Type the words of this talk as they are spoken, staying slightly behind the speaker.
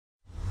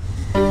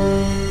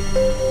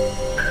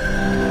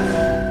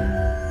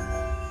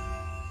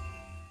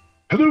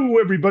Hello,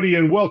 everybody,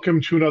 and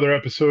welcome to another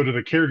episode of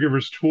the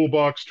Caregiver's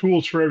Toolbox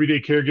Tools for Everyday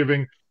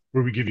Caregiving,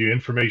 where we give you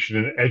information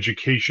and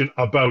education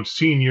about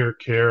senior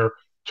care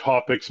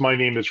topics. My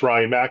name is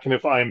Ryan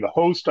McAniff. I am the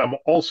host. I'm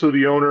also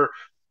the owner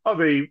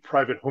of a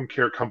private home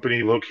care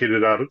company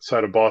located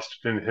outside of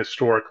Boston in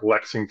historic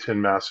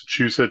Lexington,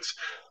 Massachusetts.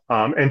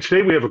 And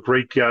today we have a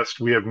great guest.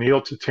 We have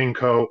Neil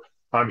Tantingco.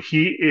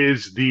 He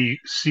is the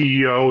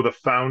CEO, the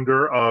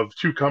founder of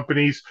two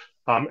companies,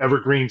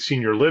 Evergreen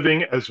Senior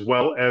Living, as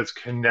well as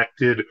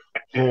Connected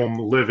Home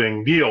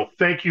Living. Neil,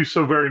 thank you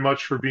so very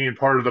much for being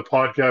part of the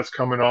podcast,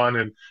 coming on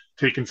and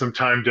taking some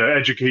time to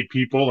educate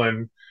people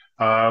and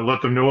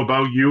let them know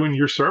about you and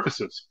your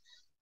services.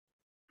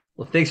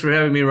 Well, thanks for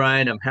having me,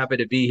 Ryan. I'm happy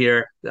to be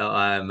here.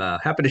 I'm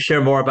happy to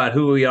share more about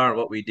who we are and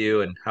what we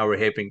do and how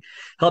we're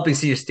helping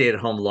seniors stay at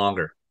home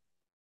longer.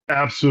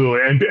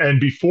 Absolutely.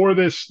 And before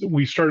this,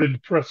 we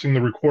started pressing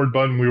the record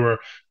button.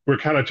 We're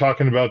kind of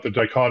talking about the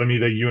dichotomy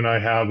that you and I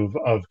have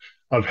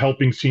of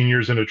helping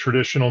seniors in a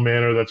traditional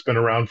manner that's been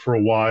around for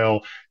a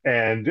while,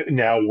 and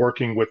now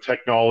working with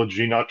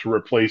technology, not to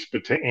replace,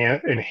 but to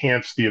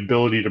enhance the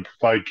ability to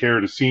provide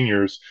care to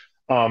seniors.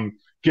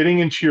 Getting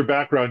into your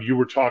background, you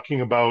were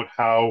talking about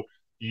how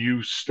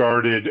you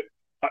started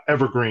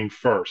Evergreen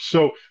first.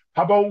 So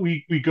how about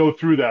we go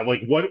through that?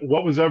 Like what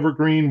was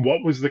Evergreen?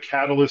 What was the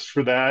catalyst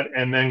for that?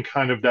 And then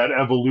kind of that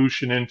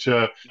evolution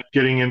into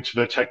getting into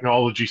the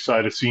technology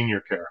side of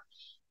senior care.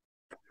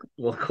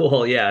 Well,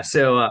 cool.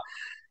 So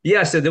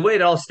the way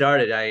it all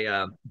started,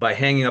 I by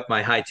hanging up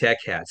my high tech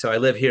hat. So I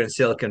live here in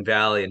Silicon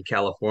Valley in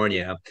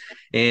California,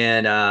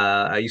 and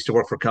I used to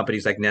work for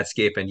companies like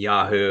Netscape and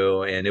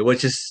Yahoo. And it was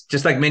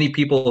just like many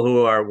people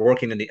who are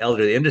working in the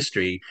elderly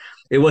industry.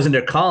 It wasn't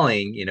their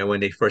calling, when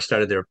they first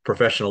started their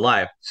professional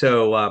life.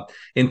 So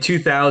in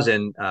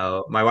 2000,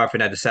 my wife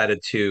and I decided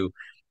to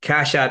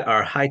cash out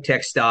our high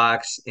tech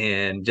stocks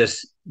and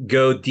just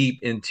go deep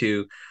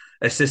into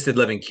assisted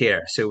living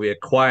care. So we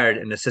acquired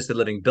an assisted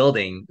living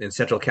building in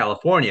Central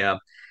California,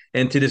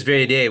 and to this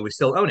very day, we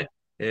still own it.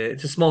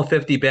 It's a small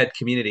 50-bed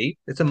community.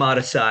 It's a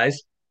modest size,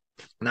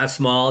 not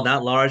small,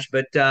 not large,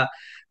 but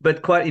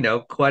quite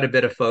a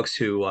bit of folks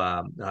who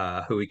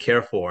we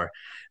care for.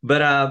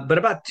 But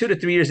about 2 to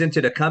 3 years into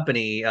the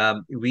company,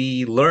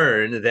 we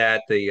learned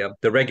that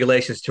the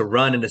regulations to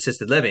run an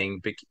assisted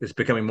living is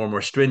becoming more and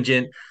more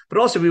stringent. But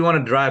also, we want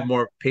to drive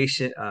more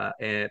patient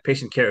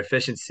care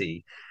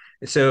efficiency.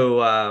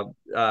 So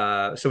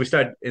we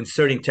started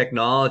inserting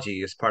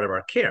technology as part of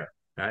our care.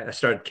 Right? I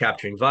started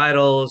capturing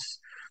vitals.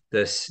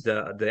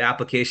 The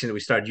application that we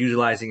started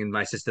utilizing in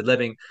my assisted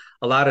living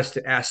allowed us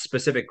to ask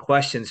specific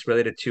questions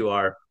related to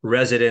our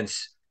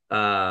residents'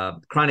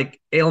 chronic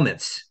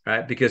ailments,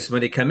 right? Because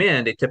when they come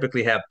in, they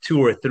typically have two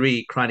or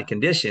three chronic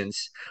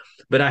conditions,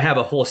 but I have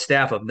a whole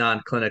staff of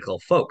non-clinical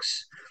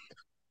folks.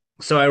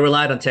 So I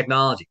relied on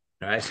technology.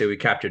 Right. So we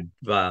captured,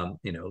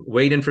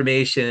 weight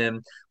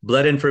information,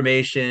 blood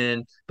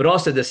information, but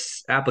also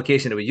this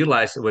application that we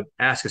utilized would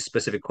ask us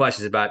specific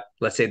questions about,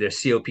 let's say, their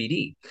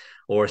COPD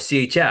or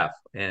CHF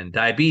and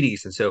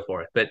diabetes and so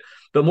forth. But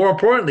more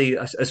importantly,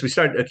 as we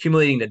started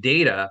accumulating the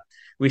data,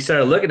 we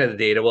started looking at the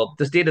data. Well,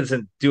 this data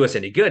doesn't do us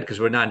any good because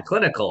we're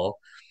non-clinical.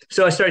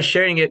 So I started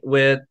sharing it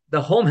with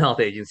the home health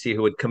agency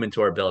who would come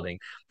into our building,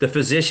 the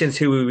physicians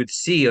who we would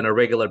see on a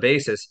regular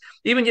basis,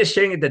 even just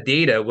sharing the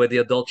data with the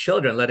adult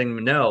children, letting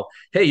them know,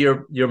 hey,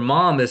 your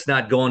mom is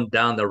not going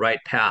down the right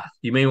path.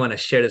 You may want to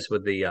share this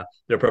with the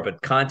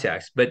appropriate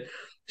context. But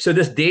so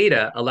this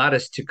data allowed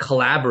us to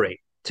collaborate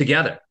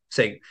together.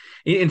 Say,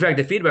 in fact,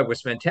 the feedback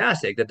was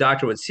fantastic. The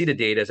doctor would see the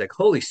data, it's like,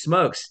 holy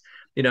smokes,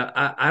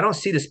 I don't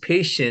see this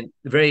patient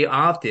very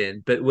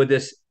often, but with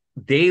this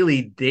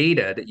daily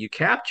data that you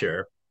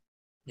capture,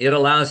 it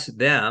allows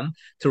them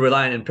to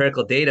rely on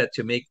empirical data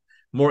to make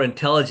more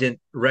intelligent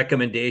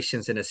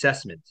recommendations and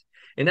assessments.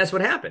 And that's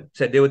what happened.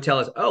 So they would tell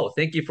us, oh,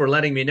 thank you for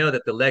letting me know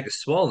that the leg is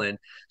swollen.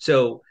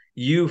 So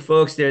you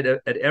folks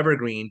there at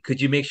Evergreen, could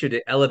you make sure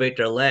to elevate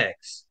their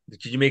legs?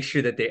 Could you make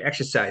sure that they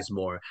exercise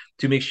more,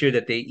 to make sure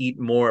that they eat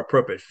more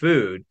appropriate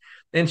food?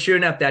 And sure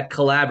enough, that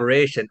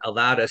collaboration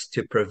allowed us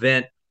to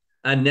prevent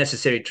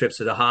unnecessary trips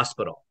to the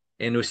hospital.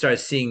 And we started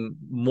seeing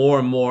more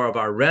and more of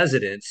our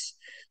residents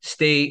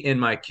stay in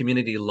my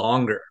community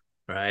longer,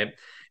 right?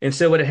 And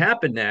so what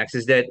happened next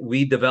is that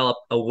we developed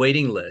a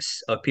waiting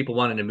list of people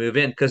wanting to move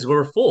in because we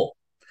were full.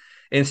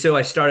 And so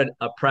I started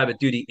a private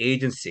duty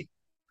agency.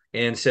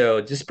 And so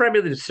just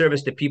primarily to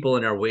service the people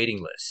in our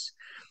waiting list.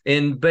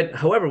 But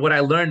however, what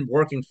I learned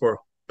working for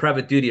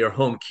private duty or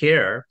home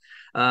care,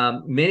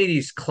 many of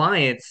these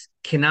clients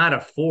cannot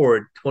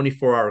afford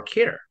 24-hour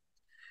care.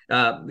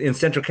 In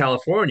Central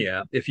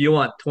California, if you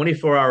want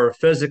 24-hour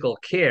physical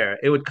care,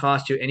 it would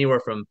cost you anywhere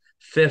from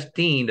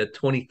 $15,000 to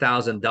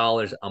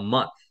 $20,000 a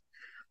month.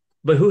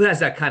 But who has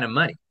that kind of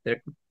money?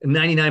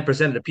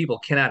 99% of the people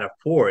cannot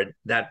afford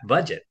that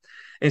budget.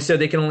 And so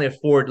they can only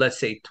afford, let's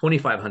say,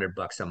 2,500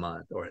 bucks a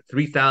month or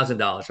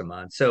 $3,000 a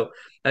month. So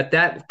at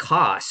that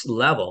cost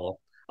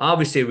level,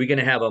 obviously we're going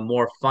to have a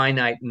more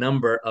finite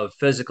number of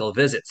physical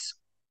visits.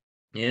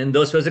 And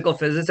those physical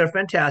visits are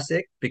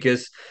fantastic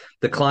because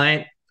the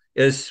client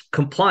is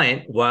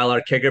compliant while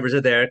our caregivers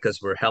are there because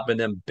we're helping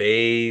them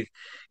bathe,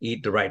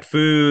 eat the right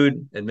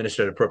food,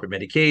 administer the appropriate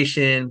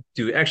medication,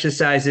 do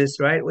exercises,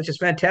 right? Which is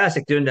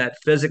fantastic doing that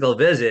physical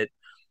visit.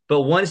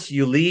 But once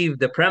you leave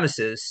the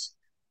premises,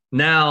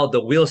 now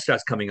the wheel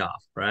starts coming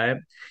off, right?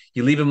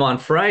 You leave them on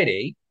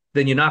Friday,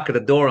 then you knock at the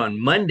door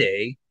on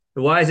Monday.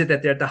 Why is it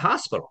that they're at the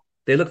hospital?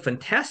 They look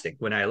fantastic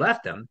when I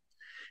left them.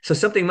 So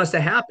something must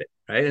have happened,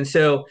 right? And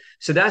so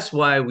that's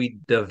why we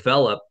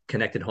develop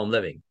connected home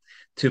living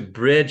to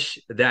bridge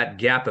that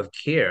gap of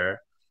care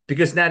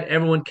because not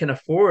everyone can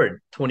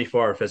afford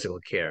 24-hour physical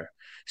care.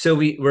 So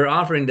we're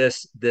offering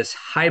this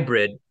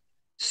hybrid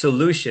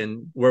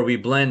solution where we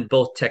blend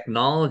both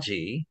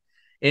technology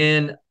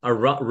and a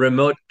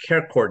remote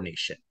care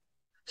coordination.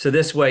 So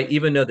this way,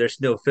 even though there's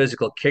no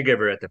physical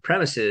caregiver at the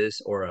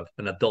premises or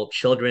an adult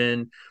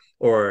children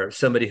or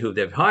somebody who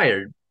they've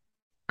hired,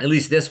 at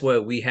least this way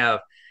we have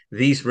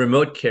these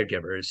remote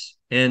caregivers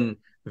in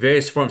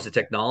various forms of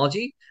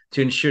technology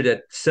to ensure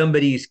that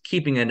somebody's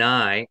keeping an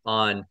eye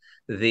on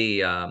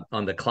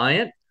the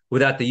client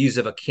without the use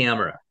of a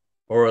camera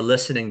or a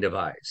listening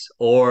device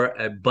or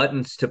a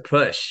buttons to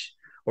push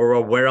or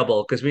a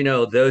wearable because we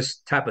know those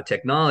type of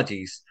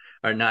technologies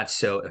are not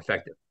so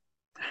effective.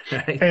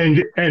 Right.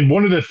 And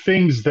one of the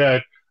things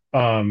that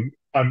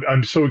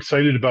I'm so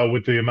excited about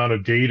with the amount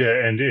of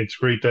data, and it's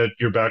great that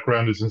your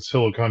background is in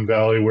Silicon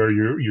Valley where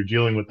you're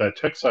dealing with that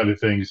tech side of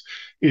things,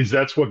 is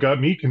that's what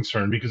got me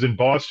concerned because in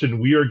Boston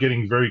we are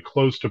getting very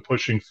close to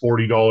pushing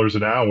 $40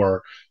 an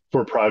hour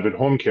for private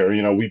home care.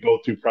 You know, we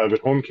both do private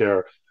home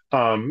care.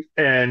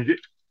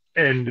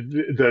 And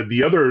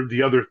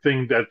the other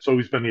thing that's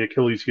always been the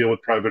Achilles heel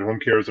with private home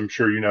care, as I'm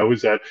sure you know,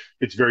 is that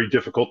it's very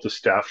difficult to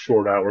staff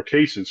short hour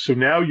cases. So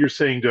now you're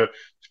saying to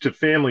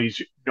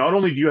families, not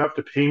only do you have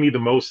to pay me the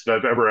most that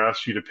I've ever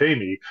asked you to pay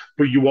me,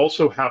 but you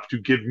also have to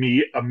give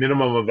me a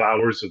minimum of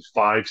hours of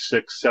 5,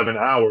 6, 7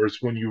 hours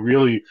when you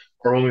really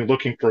are only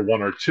looking for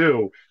one or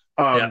two.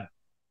 Yeah. Um,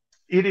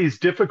 it is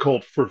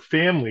difficult for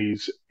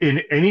families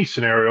in any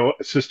scenario,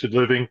 assisted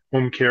living,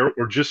 home care,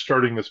 or just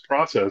starting this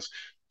process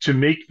to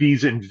make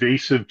these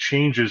invasive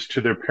changes to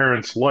their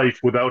parents'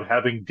 life without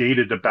having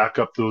data to back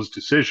up those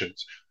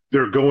decisions.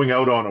 They're going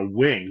out on a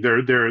wing.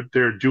 They're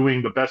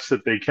doing the best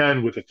that they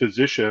can with a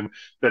physician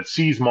that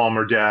sees mom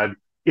or dad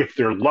if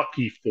they're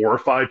lucky 4 or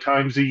 5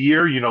 times a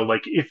year, you know,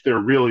 like if they're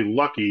really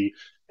lucky.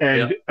 Yeah.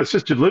 And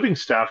assisted living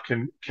staff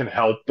can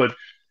help, but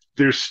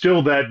there's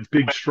still that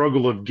big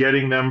struggle of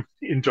getting them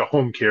into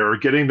home care or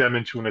getting them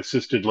into an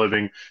assisted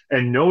living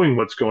and knowing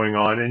what's going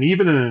on. And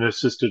even in an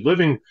assisted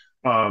living,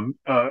 um,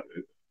 uh,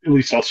 at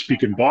least I'll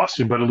speak in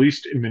Boston, but at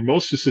least in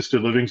most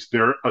assisted livings,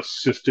 they're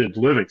assisted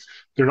livings.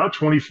 They're not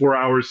 24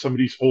 hours.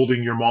 Somebody's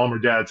holding your mom or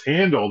dad's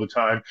hand all the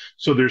time.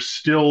 So there's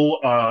still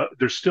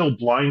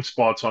blind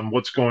spots on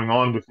what's going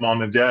on with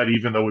mom and dad,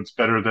 even though it's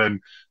better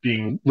than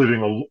being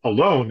living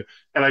alone.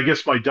 And I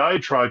guess my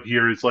diatribe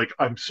here is like,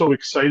 I'm so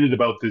excited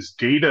about this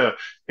data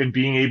and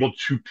being able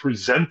to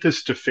present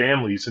this to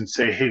families and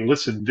say, hey,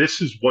 listen, this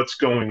is what's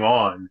going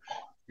on.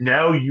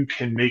 Now you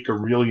can make a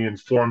really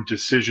informed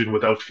decision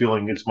without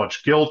feeling as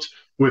much guilt,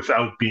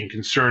 without being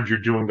concerned you're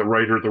doing the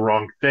right or the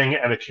wrong thing.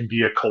 And it can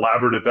be a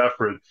collaborative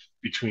effort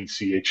between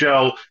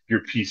CHL,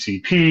 your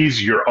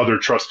PCPs, your other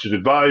trusted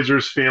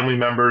advisors, family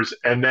members,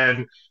 and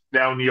then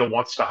now Neil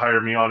wants to hire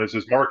me on as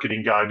his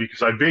marketing guy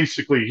because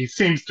he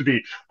seems to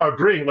be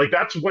agreeing. Like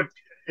that's what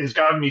has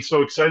gotten me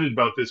so excited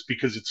about this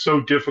because it's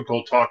so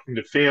difficult talking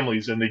to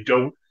families and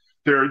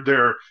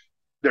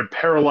they're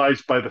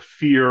paralyzed by the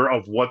fear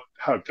of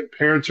how their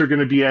parents are going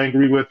to be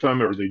angry with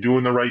them. Are they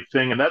doing the right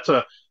thing? And that's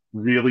a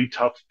really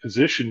tough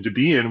position to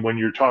be in when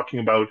you're talking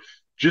about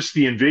just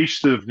the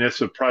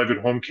invasiveness of private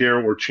home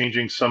care or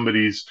changing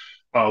somebody's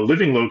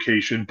living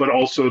location, but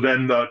also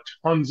then the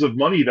tons of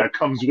money that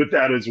comes with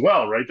that as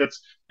well, right?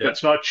 That's Yeah.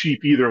 that's not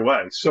cheap either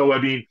way. So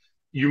I mean,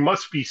 you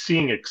must be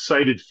seeing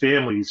excited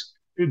families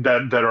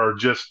that are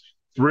just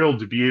thrilled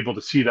to be able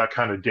to see that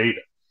kind of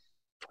data.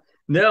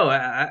 No,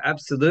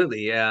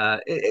 absolutely.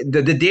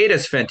 The data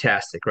is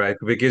fantastic, right?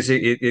 Because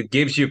it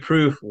gives you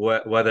proof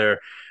whether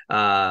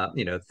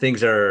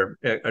things are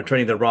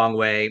turning the wrong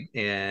way,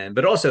 and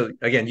but also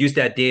again use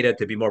that data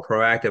to be more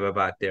proactive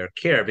about their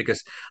care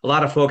because a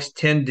lot of folks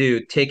tend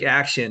to take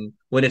action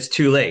when it's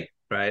too late,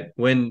 right?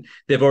 When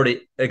they've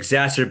already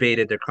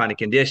exacerbated their chronic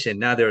condition,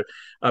 now they're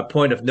a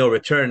point of no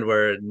return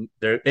where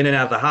they're in and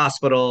out of the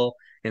hospital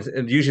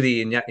and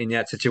usually in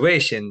that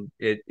situation,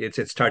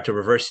 it's hard to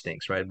reverse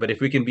things, right? But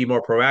if we can be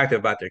more proactive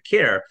about their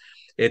care,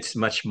 it's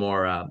much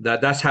more.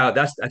 That's I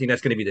think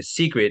that's going to be the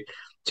secret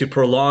to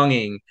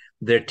prolonging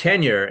their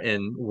tenure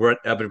and what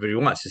everybody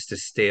wants is to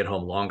stay at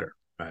home longer,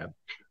 right?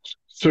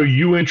 So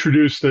you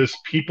introduced this,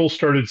 people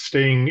started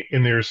staying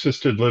in your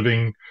assisted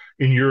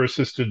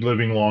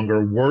living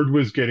longer. Word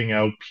was getting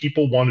out.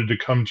 People wanted to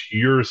come to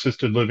your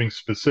assisted living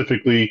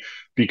specifically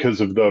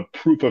because of the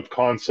proof of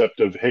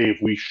concept of, hey, if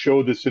we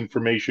show this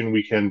information,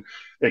 we can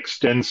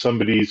extend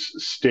somebody's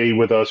stay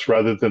with us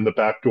rather than the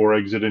backdoor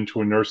exit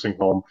into a nursing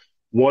home.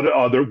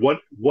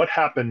 what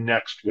happened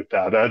next with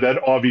that?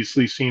 That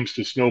obviously seems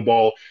to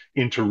snowball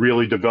into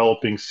really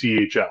developing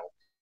CHL.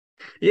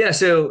 Yeah,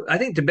 so I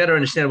think to better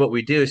understand what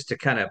we do is to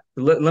kind of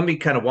let me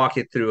kind of walk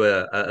you through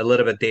a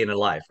little bit day in the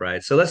life,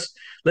 right? So let's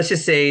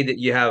just say that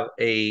you have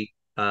a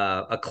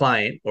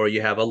client or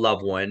you have a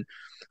loved one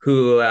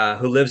who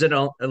lives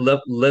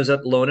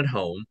alone at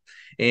home,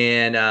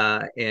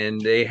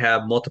 and they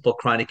have multiple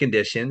chronic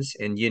conditions,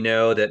 and you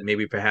know that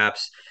maybe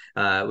perhaps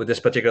with this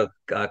particular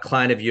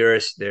client of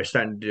yours, their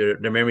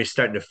memory's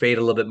starting to fade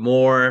a little bit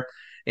more,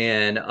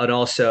 and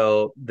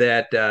also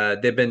that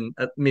they've been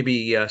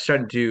maybe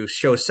starting to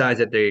show signs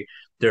that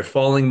they're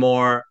falling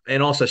more,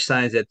 and also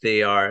signs that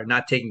they are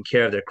not taking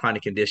care of their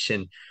chronic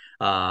condition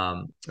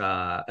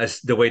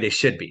as the way they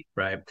should be,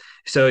 right?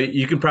 So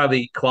you can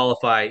probably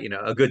qualify,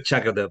 a good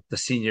chunk of the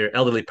senior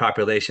elderly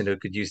population who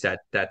could use that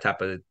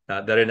type of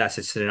that in that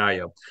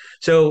scenario.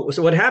 So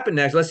what happened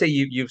next? Let's say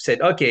you've said,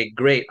 okay,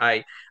 great,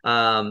 I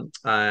want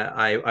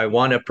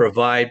to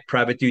provide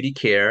private duty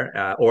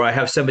care, or I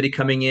have somebody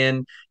coming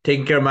in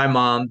taking care of my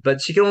mom, but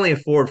she can only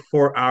afford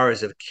 4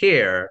 hours of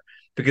care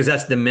because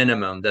that's the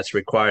minimum that's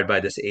required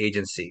by this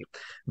agency.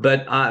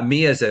 But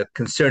me as a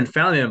concerned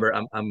family member,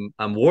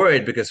 I'm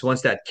worried because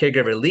once that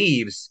caregiver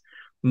leaves,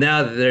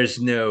 now there's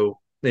no,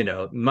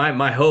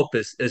 my hope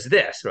is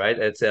this, right?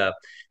 It's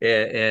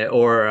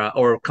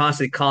or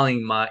constantly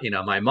calling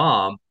my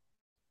mom,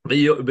 but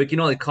you can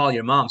only call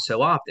your mom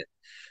so often.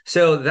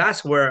 So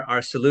that's where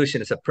our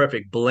solution is a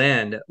perfect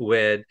blend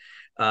with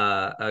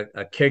a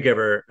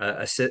caregiver,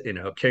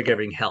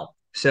 caregiving help.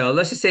 So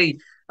let's just say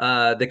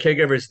the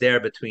caregiver is there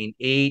between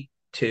 8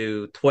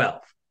 to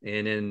 12,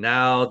 and then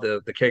now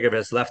the caregiver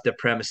has left the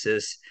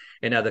premises,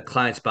 and now the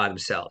client's by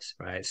themselves,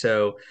 right?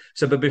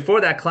 But before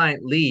that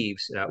client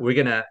leaves, we're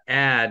gonna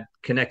add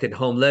connected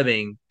home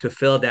living to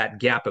fill that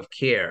gap of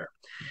care.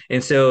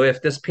 And so,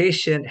 if this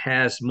patient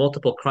has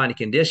multiple chronic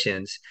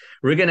conditions,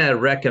 we're going to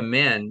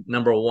recommend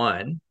number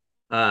one,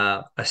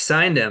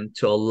 assign them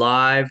to a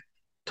live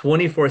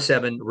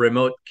 24/7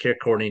 remote care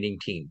coordinating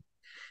team.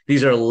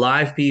 These are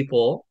live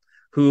people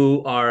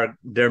who are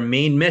their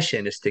main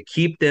mission is to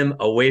keep them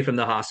away from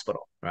the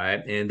hospital,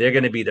 right? And they're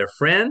going to be their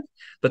friend,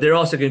 but they're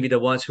also going to be the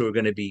ones who are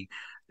going to be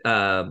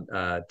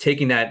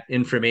taking that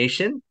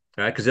information,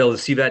 right? Because they'll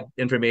receive that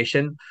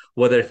information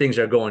whether things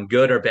are going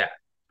good or bad,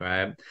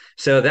 right?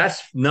 So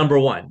that's number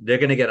one. They're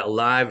going to get a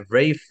live,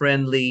 very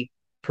friendly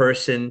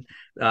person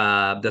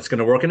that's going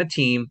to work in a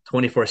team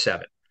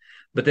 24/7.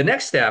 But the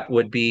next step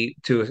would be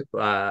to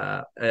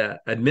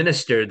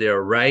administer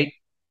their right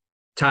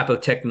type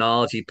of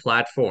technology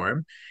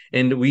platform.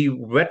 And we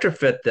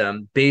retrofit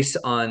them based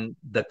on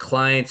the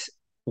client's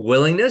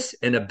willingness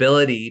and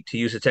ability to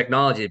use the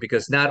technology,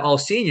 because not all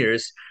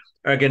seniors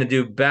are going to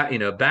do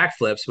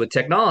backflips with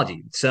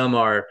technology. Some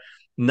are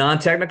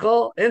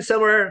non-technical and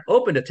some are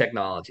open to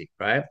technology,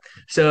 right?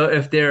 So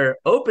if they're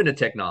open to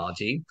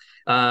technology,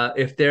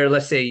 if they're,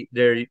 let's say,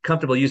 they're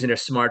comfortable using their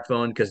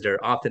smartphone because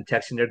they're often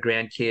texting their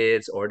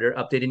grandkids or they're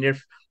updating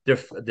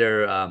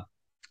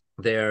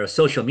their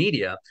social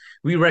media,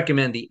 we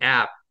recommend the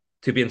app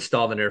to be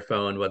installed on their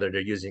phone, whether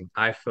they're using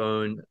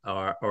iPhone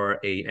or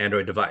a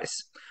Android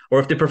device. Or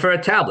if they prefer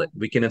a tablet,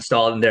 we can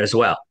install it in there as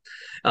well.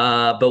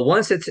 But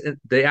once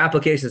the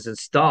application is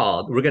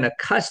installed, we're going to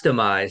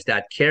customize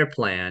that care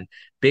plan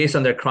based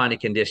on their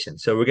chronic condition.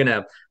 So we're going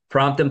to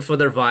prompt them for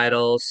their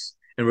vitals,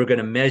 and we're going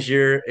to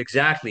measure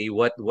exactly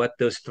what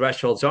those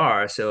thresholds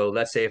are. So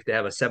let's say if they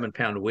have a 7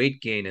 pound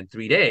weight gain in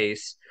 3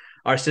 days,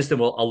 our system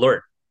will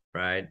alert,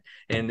 right?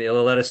 And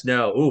it'll let us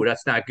know, ooh,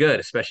 that's not good,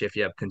 especially if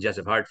you have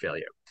congestive heart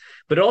failure.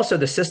 But also,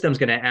 the system's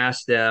going to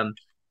ask them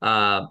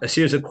a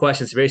series of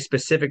questions very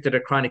specific to their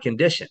chronic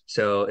condition.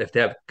 So if they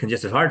have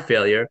congestive heart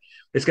failure,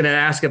 it's going to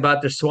ask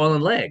about their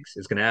swollen legs.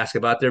 It's going to ask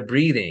about their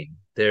breathing,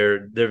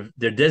 their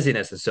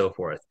dizziness, and so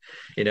forth.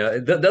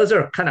 Those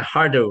are kind of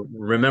hard to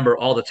remember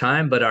all the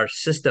time, but our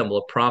system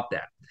will prompt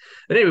that.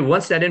 But anyway,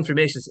 once that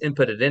information is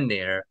inputted in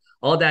there,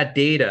 all that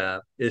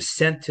data is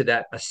sent to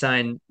that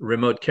assigned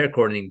remote care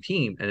coordinating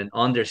team. And then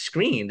on their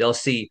screen, they'll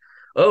see,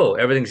 oh,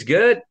 everything's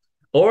good.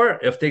 Or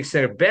if things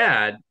are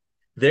bad,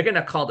 they're going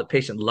to call the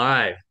patient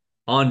live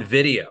on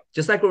video,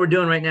 just like what we're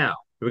doing right now.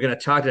 We're going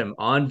to talk to them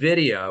on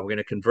video. We're going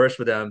to converse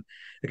with them.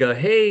 They go,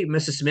 hey,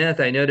 Mrs. Smith,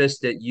 I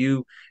noticed that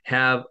you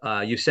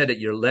said that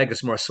your leg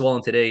is more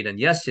swollen today than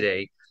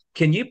yesterday.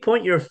 Can you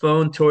point your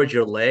phone towards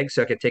your leg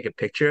so I can take a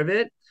picture of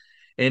it?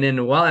 And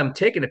then while I'm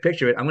taking a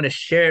picture of it, I'm going to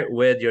share it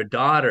with your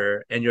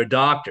daughter and your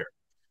doctor.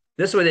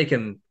 This way they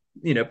can,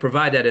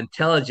 provide that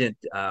intelligent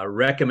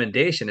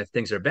recommendation if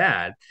things are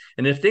bad.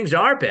 And if things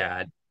are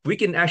bad, we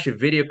can actually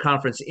video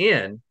conference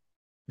in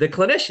the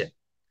clinician.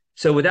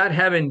 So without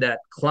having that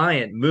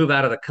client move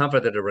out of the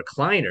comfort of the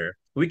recliner,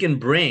 we can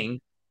bring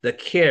the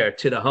care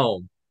to the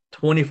home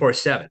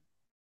 24/7,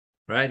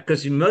 right?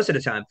 Because most of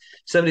the time,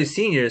 some of these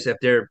seniors, if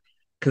they're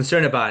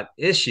concerned about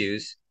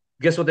issues,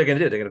 guess what they're going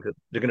to do?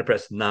 They're going to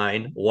press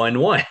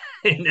 911,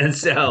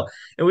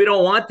 and we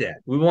don't want that.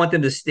 We want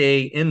them to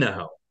stay in the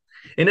home,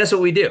 and that's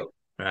what we do.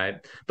 right?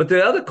 But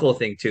the other cool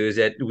thing too is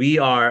that we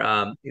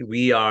are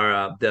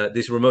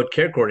these remote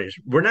care coordinators.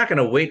 We're not going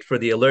to wait for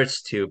the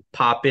alerts to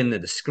pop into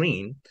the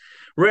screen.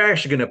 We're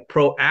actually going to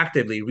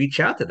proactively reach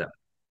out to them,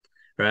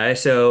 right?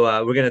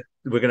 So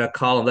we're gonna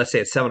call them. Let's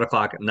say it's 7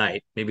 o'clock at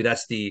night. Maybe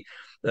that's the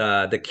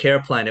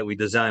care plan that we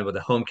designed with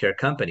a home care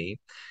company.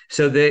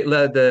 So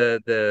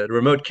the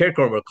remote care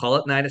coordinator will call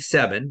at night at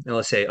 7, and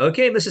let's say,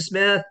 okay, Mrs.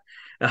 Smith,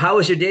 how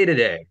was your day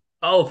today?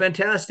 Oh,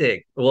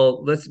 fantastic.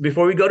 Well, let's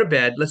before we go to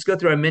bed, let's go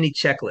through our mini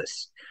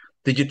checklist.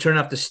 Did you turn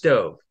off the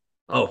stove?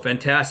 Oh,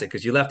 fantastic,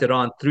 because you left it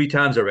on 3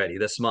 times already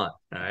this month.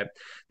 All right.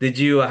 Did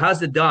you? How's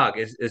the dog?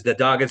 Is the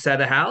dog inside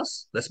the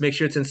house? Let's make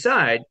sure it's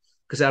inside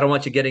because I don't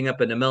want you getting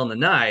up in the middle of the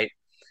night,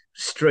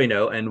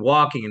 and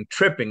walking and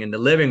tripping in the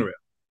living room.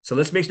 So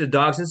let's make sure the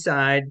dog's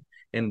inside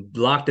and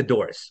lock the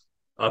doors.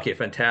 Okay,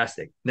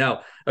 fantastic.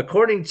 Now,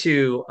 according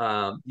to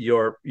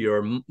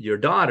your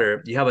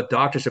daughter, you have a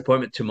doctor's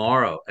appointment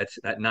tomorrow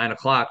at 9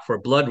 o'clock for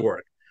blood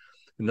work.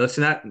 And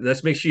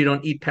let's make sure you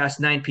don't eat past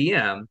 9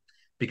 p.m.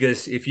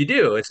 because if you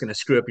do, it's going to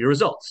screw up your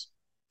results,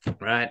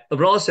 right?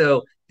 But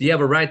also, do you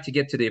have a right to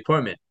get to the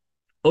appointment?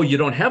 Oh, you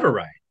don't have a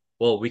ride.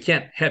 Well, we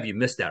can't have you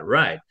miss that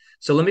ride.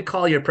 So let me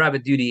call your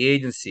private duty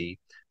agency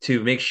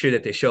to make sure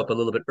that they show up a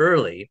little bit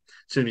early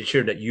to be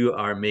sure that you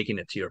are making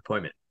it to your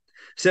appointment.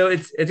 So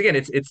it's again,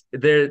 it's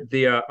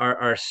there.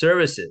 Our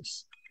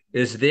services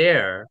is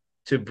there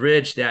to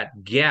bridge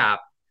that gap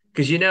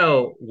because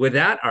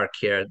without our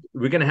care,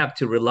 we're going to have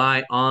to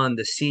rely on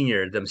the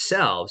senior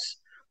themselves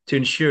to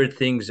ensure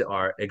things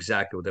are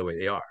exactly the way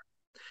they are.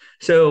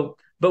 So,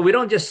 but we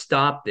don't just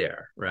stop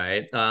there,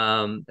 right?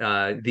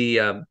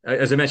 The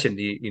As I mentioned,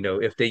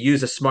 if they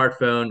use a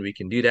smartphone, we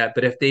can do that.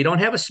 But if they don't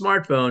have a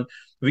smartphone,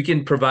 we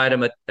can provide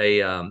them what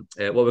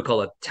we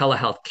call a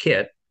telehealth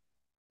kit,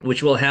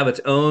 which will have its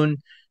own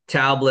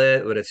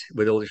tablet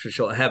which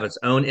will have its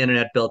own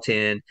internet built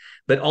in.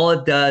 But all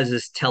it does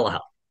is telehealth.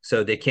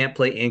 So they can't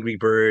play Angry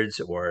Birds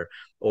or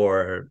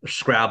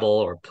Scrabble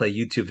or play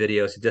YouTube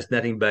videos. It does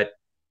nothing but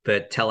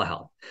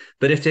telehealth.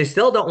 But if they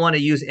still don't want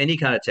to use any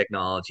kind of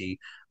technology,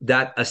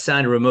 that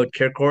assigned remote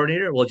care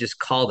coordinator will just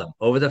call them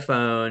over the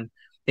phone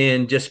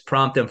and just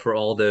prompt them for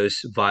all those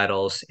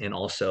vitals and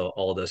also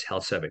all those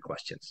health survey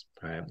questions.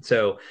 Right.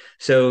 So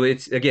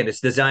it's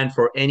designed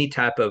for any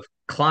type of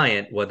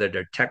client, whether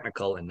they're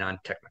technical and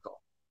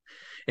non-technical.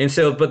 And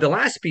so, but the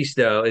last piece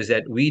though is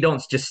that we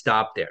don't just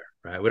stop there,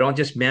 right? We don't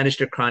just manage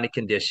their chronic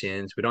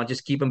conditions. We don't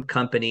just keep them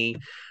company.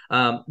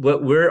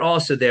 What we're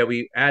also there,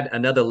 we add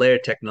another layer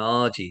of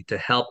technology to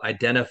help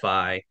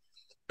identify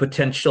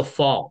potential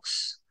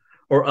faults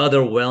or other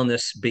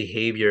wellness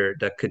behavior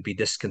that could be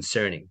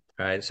disconcerting,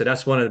 right? So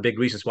that's one of the big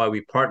reasons why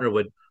we partner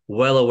with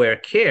Well Aware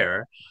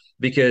Care,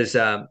 because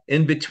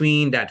in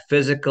between that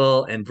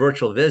physical and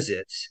virtual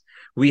visits,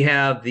 we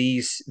have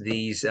these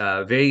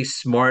very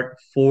smart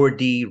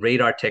 4D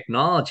radar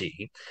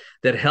technology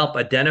that help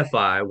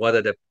identify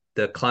whether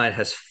the client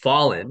has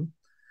fallen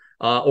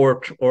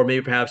or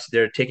maybe perhaps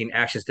they're taking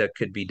actions that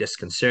could be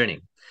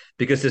disconcerting.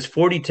 Because this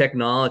 4D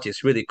technology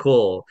is really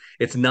cool.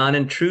 It's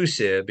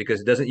non-intrusive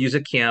because it doesn't use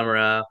a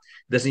camera,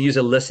 doesn't use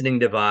a listening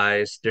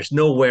device. There's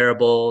no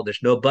wearable,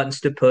 there's no buttons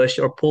to push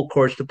or pull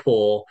cords to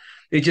pull.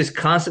 It just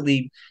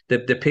constantly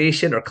the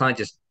patient or client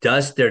just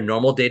does their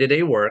normal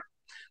day-to-day work.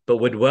 But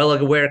with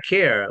well-aware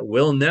care,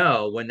 we'll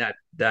know when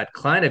that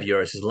client of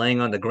yours is laying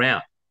on the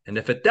ground. And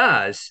if it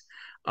does,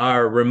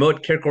 our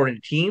remote care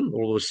coordinator team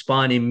will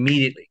respond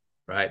immediately,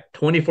 right?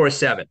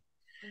 24/7.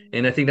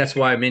 And I think that's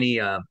why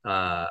many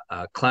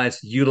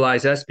clients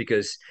utilize us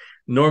because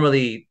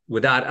normally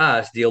without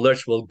us, the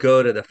alerts will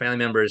go to the family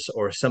members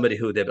or somebody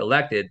who they've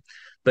elected.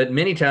 But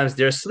many times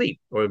they're asleep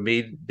or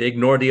maybe they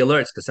ignore the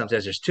alerts because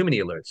sometimes there's too many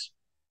alerts.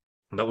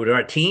 But with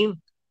our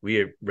team,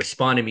 we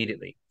respond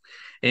immediately.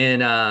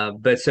 And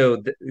but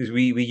so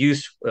we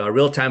use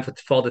real time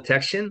fall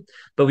detection,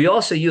 but we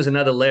also use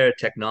another layer of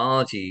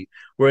technology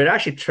where it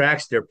actually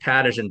tracks their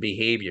patterns and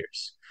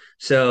behaviors.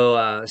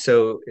 So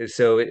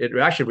it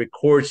actually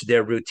records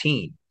their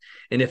routine,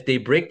 and if they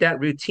break that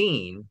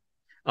routine,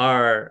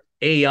 our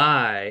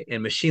AI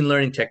and machine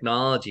learning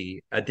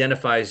technology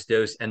identifies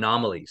those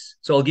anomalies.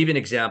 So I'll give you an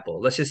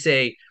example. Let's just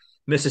say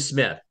Mrs.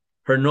 Smith,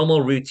 her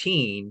normal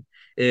routine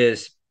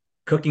is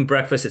cooking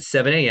breakfast at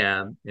 7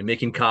 a.m. and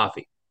making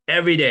coffee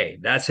every day.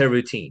 That's her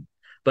routine.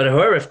 But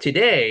however, if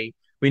today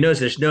we notice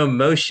there's no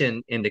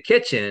motion in the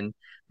kitchen,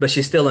 but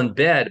she's still in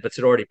bed, but it's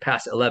already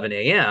past 11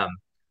 a.m.,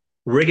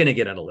 we're going to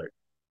get an alert,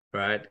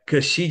 right?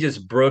 Because she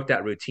just broke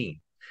that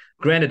routine.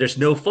 Granted, there's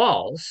no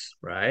falls,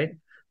 right?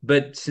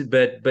 But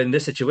in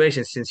this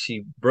situation, since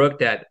she broke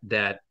that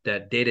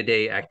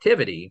day-to-day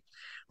activity,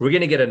 we're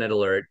going to get an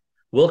alert.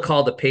 We'll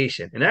call the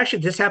patient. And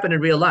actually, this happened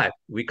in real life.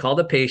 We call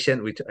the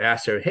patient. We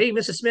ask her, "Hey,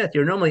 Mrs. Smith,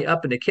 you're normally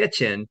up in the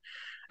kitchen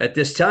at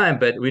this time,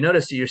 but we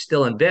noticed that you're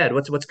still in bed.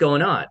 What's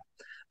going on?"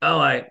 "Oh,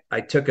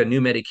 I took a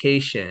new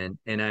medication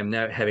and I'm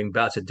now having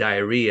bouts of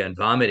diarrhea and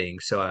vomiting.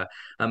 So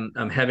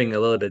I'm having a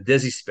little bit of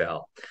dizzy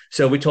spell."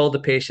 So we told the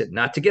patient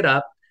not to get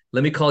up.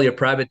 Let me call your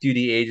private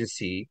duty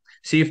agency,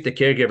 see if the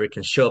caregiver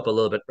can show up a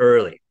little bit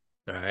early.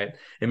 All right.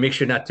 And make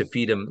sure not to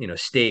feed them,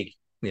 steak,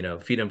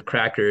 feed them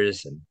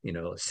crackers and,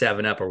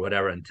 7 Up or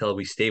whatever until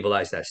we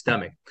stabilize that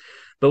stomach.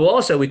 But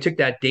also, we took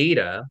that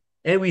data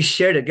and we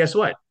shared it, guess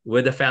what?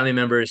 With the family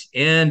members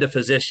and the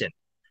physician.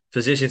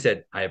 Physician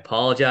said, I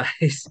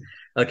apologize.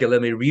 Okay,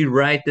 let me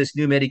rewrite this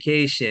new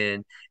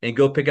medication and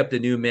go pick up the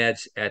new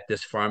meds at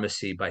this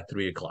pharmacy by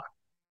 3 o'clock.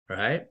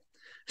 Right.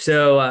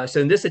 So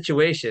in this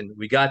situation,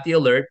 we got the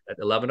alert at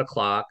 11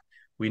 o'clock.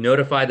 We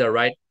notified the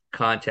right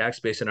contacts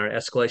based on our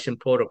escalation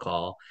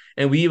protocol.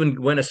 And we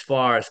even went as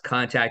far as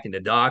contacting the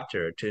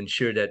doctor to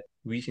ensure that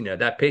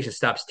that patient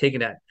stops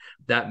taking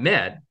that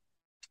med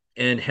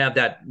and have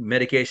that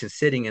medication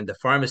sitting in the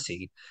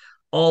pharmacy,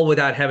 all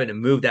without having to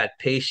move that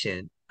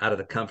patient out of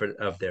the comfort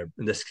of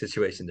in this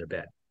situation, their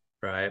bed,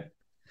 right?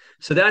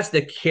 So that's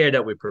the care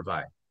that we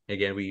provide.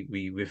 Again,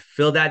 we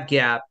fill that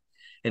gap,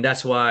 and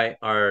that's why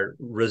our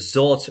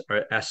results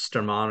are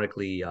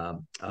astronomically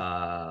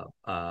are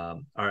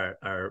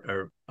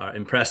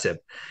impressive.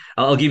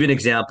 I'll give you an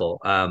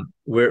example.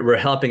 We're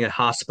helping a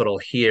hospital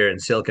here in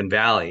Silicon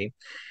Valley,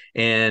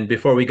 and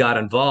before we got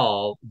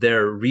involved,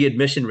 their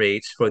readmission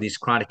rates for these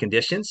chronic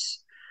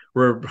conditions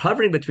were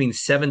hovering between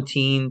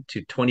 17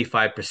 to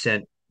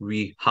 25%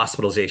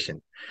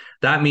 rehospitalization.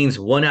 That means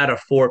 1 out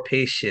of 4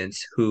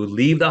 patients who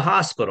leave the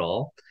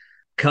hospital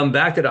come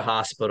back to the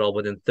hospital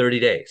within 30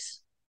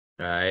 days.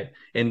 All right.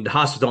 And the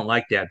hospitals don't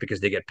like that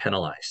because they get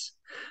penalized.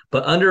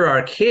 But under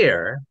our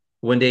care,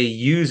 when they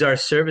use our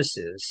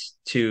services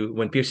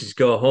when patients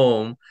go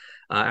home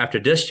after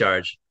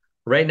discharge,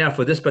 right now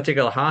for this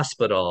particular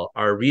hospital,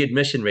 our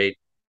readmission rate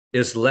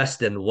is less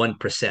than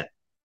 1%.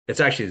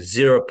 It's actually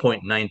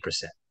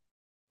 0.9%.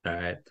 All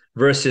right.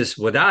 Versus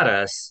without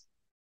us,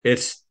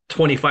 it's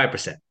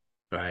 25%.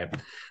 Right.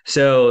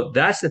 So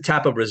that's the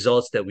type of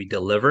results that we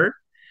deliver.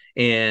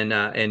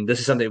 And this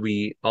is something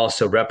we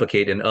also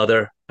replicate in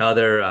other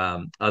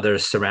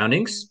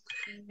surroundings.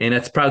 And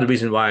that's probably the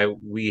reason why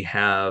we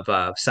have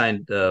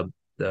signed the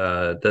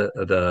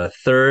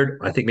third,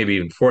 I think maybe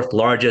even fourth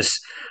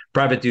largest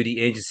private duty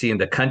agency in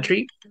the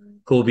country,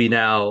 who will be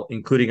now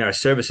including our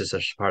services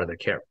as part of their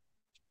care.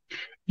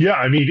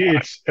 Yeah,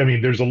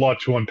 there's a lot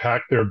to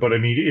unpack there, but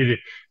it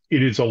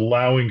is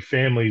allowing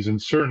families,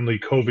 and certainly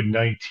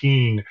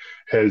COVID-19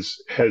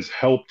 has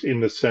helped in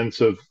the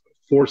sense of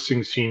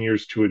forcing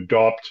seniors to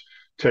adopt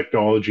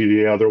technology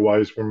they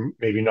otherwise were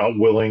maybe not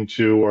willing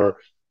to,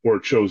 or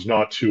chose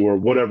not to, or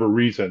whatever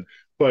reason.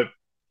 But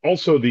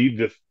also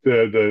the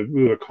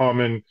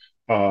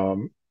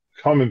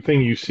common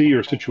thing you see,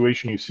 or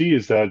situation you see,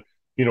 is that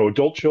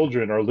adult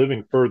children are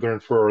living further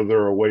and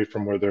further away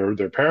from where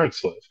their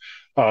parents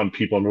live.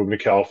 People are moving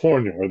to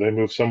California, or they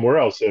move somewhere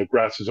else. The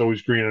grass is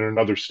always green in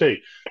another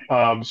state.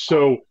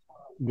 So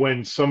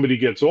when somebody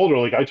gets older,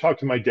 like I talk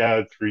to my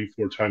dad 3,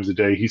 4 times a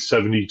day. He's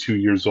 72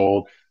 years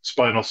old,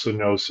 spinal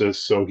stenosis,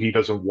 so he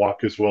doesn't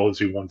walk as well as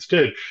he once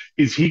did.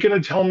 Is he going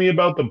to tell me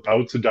about the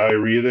bouts of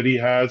diarrhea that he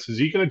has? Is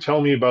he going to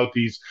tell me about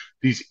these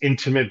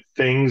intimate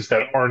things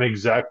that aren't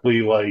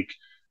exactly like,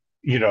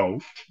 you know,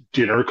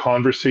 dinner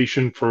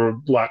conversation, for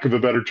lack of a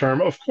better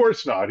term? Of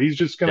course not. He's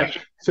just going Yeah. to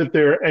sit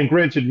there. And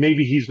granted,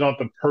 maybe he's not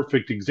the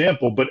perfect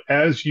example, but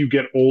as you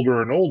get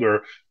older and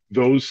older,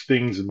 those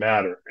things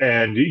matter.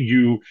 And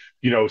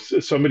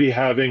somebody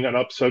having an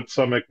upset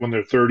stomach when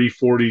they're 30,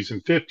 40s,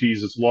 and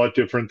 50s is a lot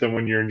different than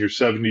when you're in your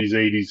 70s,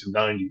 80s, and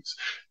 90s.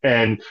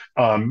 And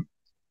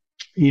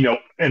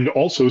and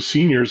also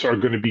seniors are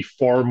going to be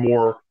far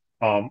more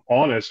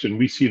honest, and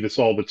we see this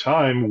all the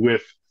time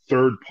with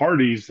third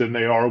parties than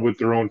they are with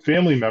their own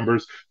family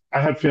members.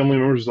 I have family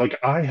members like,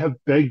 I have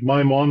begged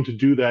my mom to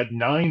do that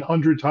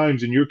 900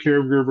 times, and your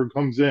caregiver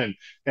comes in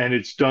and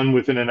it's done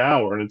within an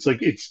hour. And it's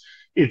like,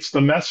 it's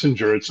the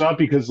messenger. It's not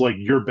because like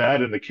you're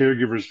bad and the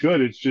caregiver's good.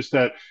 It's just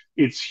that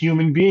it's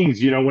human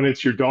beings. When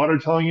it's your daughter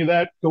telling you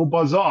that, go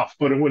buzz off.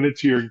 But when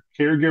it's your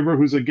caregiver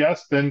who's a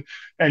guest, then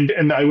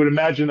and I would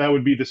imagine that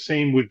would be the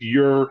same with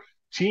your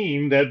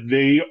team, that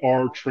they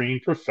are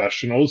trained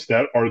professionals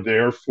that are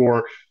there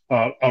for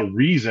a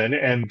reason,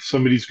 and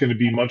somebody's going to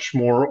be much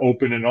more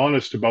open and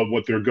honest about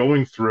what they're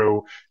going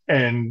through.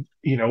 And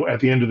at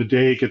the end of the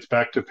day, it gets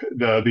back to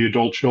the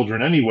adult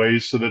children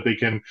anyways, so that they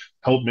can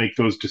help make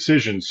those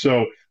decisions.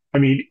 So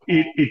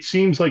it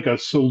seems like a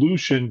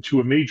solution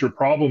to a major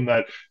problem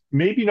that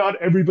maybe not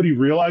everybody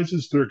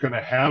realizes they're going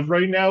to have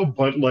right now,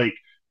 but like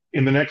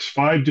in the next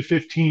 5 to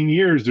 15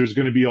 years, there's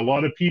going to be a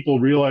lot of people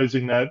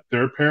realizing that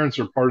their parents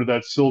are part of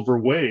that silver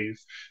wave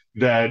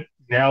that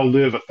now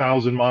live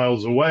 1,000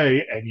 miles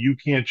away, and you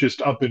can't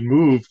just up and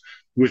move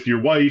with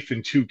your wife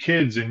and 2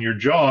 kids and your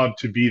job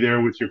to be there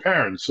with your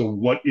parents. So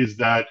what is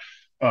that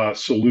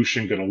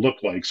solution going to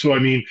look like? So,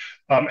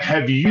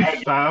 have you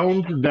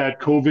found that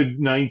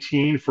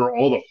COVID-19, for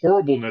all the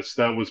horribleness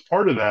that was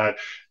part of that,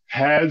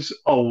 has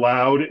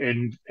allowed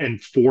and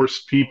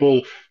forced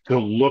people to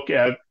look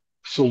at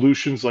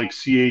solutions like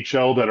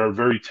CHL that are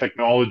very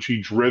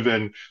technology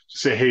driven, to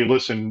say, hey,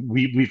 listen,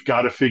 we've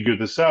got to figure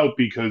this out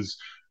because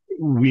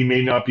we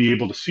may not be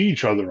able to see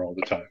each other all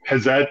the time?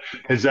 Has that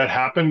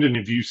happened, and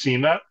have you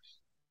seen that?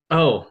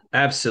 Oh,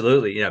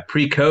 absolutely. Yeah,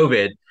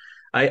 pre-COVID,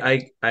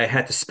 I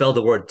had to spell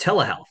the word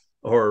telehealth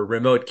or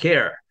remote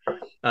care.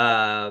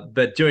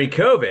 But during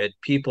COVID,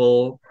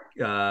 people,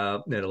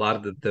 and a lot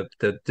of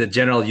the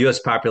general U.S.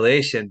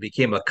 population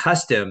became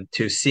accustomed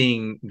to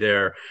seeing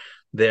their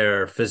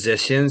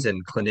physicians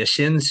and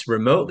clinicians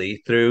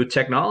remotely through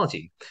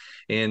technology.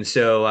 And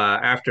so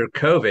after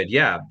COVID,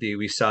 yeah,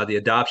 we saw the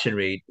adoption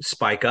rate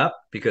spike up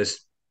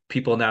because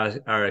people now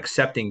are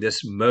accepting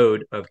this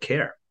mode of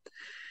care.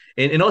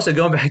 And also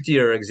going back to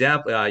your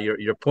example,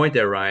 your point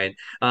there, Ryan.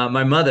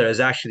 My mother is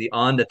actually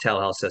on the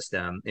telehealth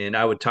system, and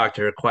I would talk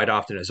to her quite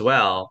often as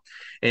well.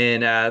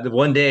 And the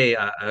one day,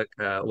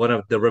 one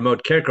of the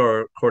remote care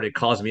coordinator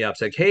calls me up.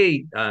 It's like,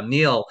 "Hey,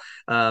 Neil,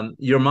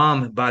 your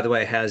mom, by the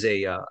way, has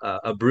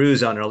a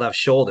bruise on her left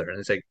shoulder." And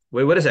it's like,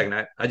 "Wait, wait a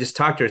second. I just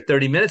talked to her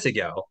 30 minutes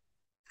ago.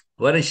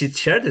 Why didn't she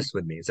share this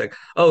with me?" It's like,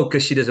 oh,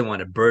 because she doesn't want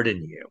to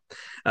burden you.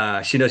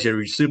 She knows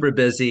you're super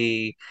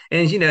busy,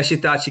 and she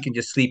thought she can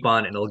just sleep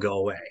on it and it'll go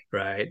away,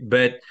 right?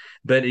 But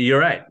you're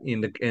right.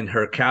 In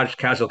her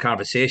casual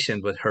conversation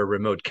with her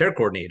remote care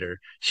coordinator,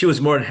 she was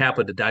more than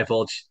happy to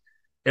divulge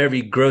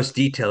every gross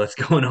detail that's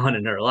going on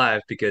in her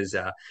life because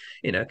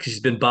because she's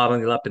been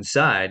bottling it up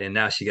inside, and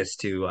now she gets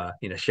to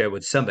share it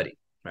with somebody,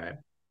 right?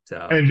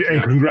 So And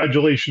no,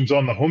 congratulations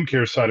on the home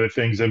care side of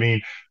things. I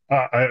mean,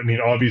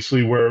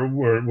 obviously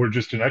we're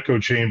just an echo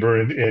chamber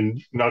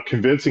and not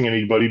convincing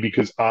anybody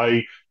because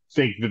I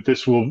think that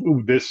this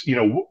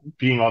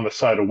being on the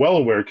side of well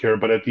aware care,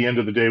 but at the end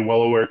of the day,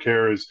 well aware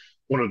care is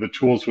one of the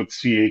tools with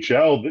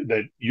CHL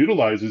that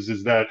utilizes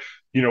is that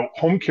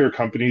home care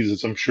companies,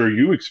 as I'm sure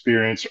you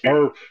experience,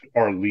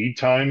 our lead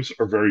times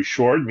are very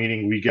short,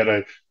 meaning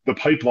the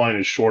pipeline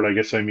is short.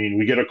 I mean,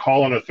 we get a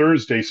call on a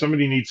Thursday.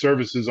 Somebody needs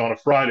services on a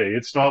Friday.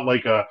 It's not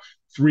like a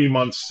 3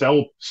 month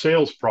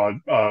sales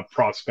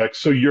prospect.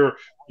 So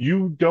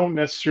you don't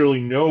necessarily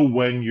know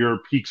when your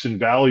peaks and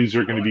valleys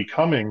are going to be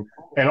coming.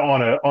 And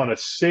on a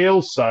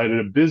sales side,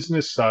 and a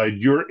business side,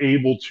 you're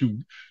able to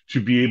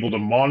be able to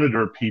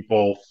monitor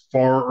people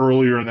far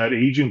earlier in that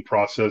aging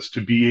process to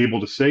be able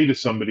to say to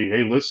somebody,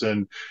 hey,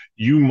 listen,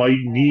 you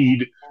might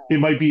need, it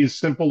might be as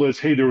simple as,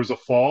 hey, there was a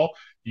fall,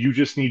 you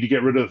just need to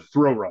get rid of the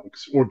throw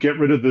rugs or get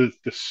rid of the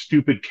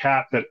stupid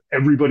cat that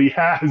everybody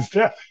has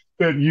that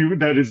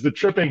is the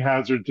tripping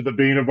hazard to the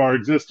bane of our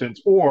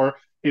existence, or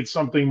it's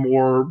something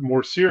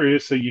more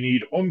serious that you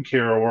need home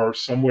care or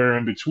somewhere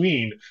in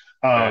between.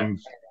 right. um,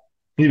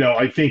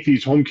 I think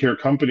these home care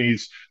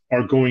companies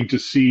are going to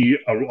see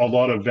a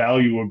lot of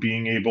value of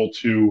being able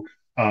to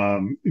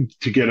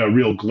get a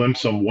real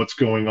glimpse on what's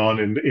going on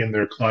in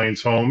their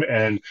client's home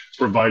and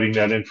providing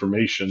that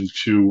information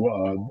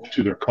to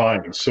their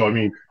clients. So, I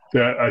mean,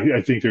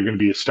 I think they're going to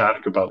be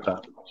ecstatic about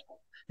that.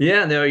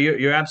 Yeah, no,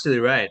 you're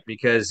absolutely right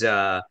because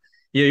yeah,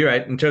 you're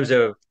right in terms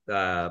of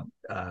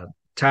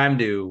time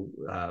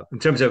to in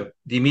terms of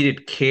the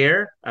immediate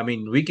care. I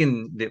mean,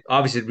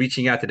 obviously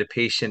reaching out to the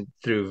patient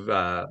through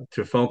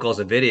phone calls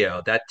and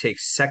video that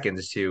takes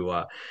seconds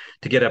to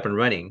get up and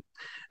running.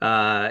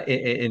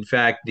 In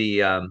fact,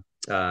 the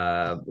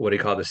what do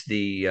you call this?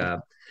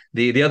 The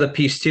other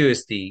piece too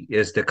is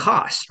the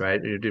cost,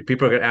 right?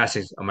 People are going to ask,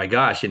 "Oh my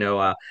gosh,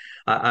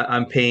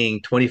 I'm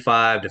paying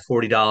 $25 to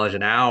 $40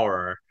 an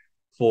hour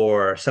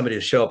for somebody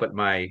to show up at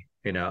my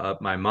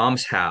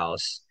mom's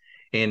house,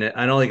 and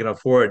I'm only going to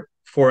afford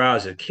 4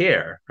 hours of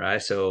care,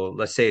 right? So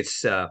let's say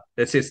it's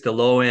the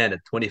low end at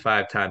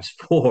 25 times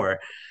four,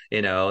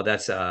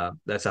 that's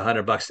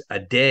 $100 a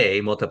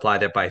day. Multiply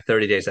that by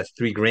 30 days, that's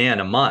 3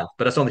 grand a month.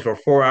 But that's only for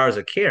 4 hours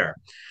of care,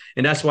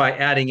 and that's why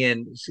adding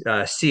in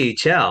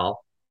CHL,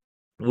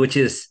 which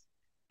is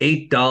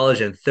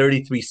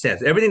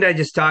 $8.33. Everything that I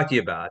just talked to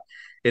you about,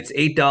 it's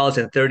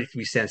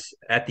 $8.33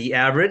 at the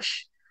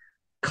average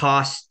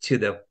cost to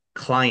the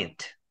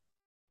client.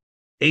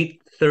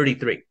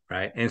 833,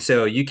 right? And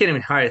so you can't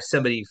even hire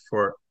somebody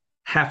for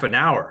half an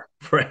hour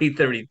for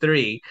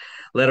 833,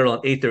 let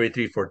alone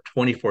 833 for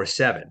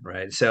 24/7,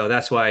 right? So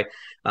that's why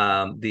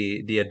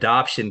the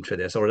adoption for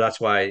this, or that's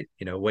why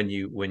when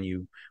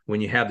you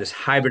have this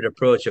hybrid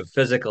approach of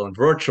physical and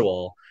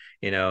virtual,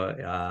 this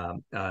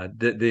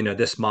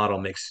model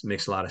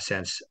makes a lot of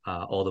sense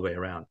all the way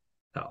around.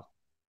 So,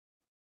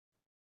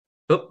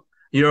 oh,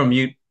 you're on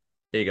mute.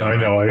 There you go, I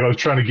Ryan. know. I was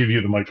trying to give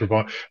you the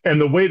microphone.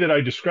 And the way that I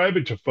describe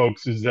it to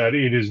folks is that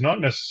it is not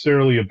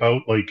necessarily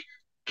about like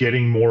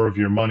getting more of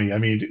your money. I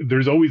mean,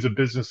 there's always a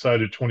business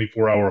side of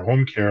 24-hour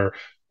home care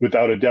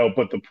without a doubt.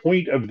 But the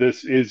point of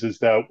this is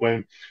that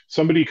when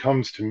somebody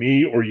comes to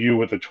me or you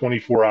with a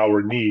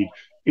 24-hour need,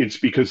 it's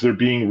because they're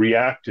being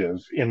reactive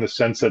in the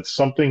sense that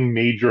something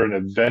major, an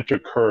event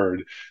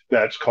occurred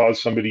that's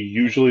caused somebody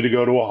usually to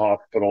go to a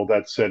hospital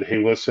that said,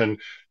 hey, listen,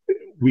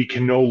 we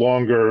can no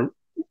longer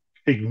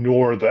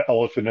ignore the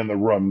elephant in the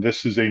room.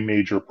 This is a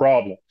major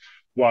problem.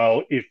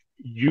 While if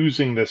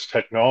using this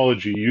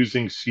technology,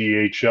 using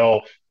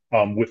CHL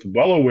with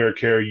well aware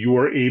care, you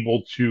are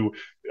able to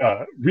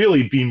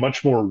really be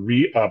much more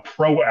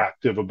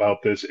proactive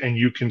about this. And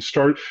you can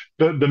start,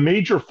 the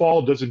major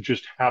fall doesn't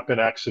just happen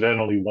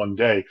accidentally one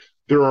day.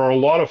 there are a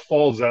lot of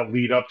falls that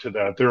lead up to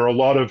that. There are a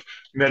lot of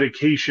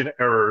medication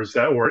errors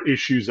that or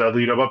issues that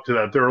lead up to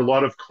that. There are a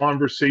lot of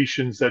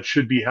conversations that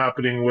should be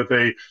happening with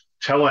a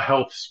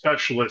telehealth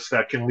specialist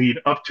that can lead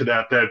up to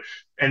that.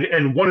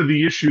 And one of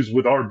the issues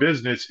with our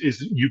business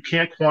is you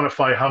can't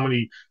quantify how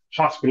many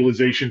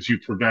hospitalizations you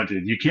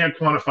prevented. You can't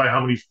quantify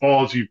how many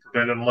falls you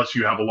prevented unless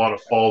you have a lot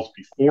of falls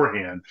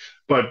beforehand.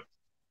 But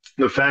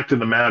the fact of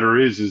the matter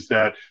is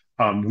that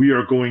we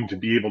are going to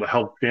be able to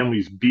help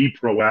families be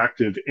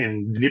proactive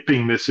in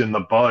nipping this in the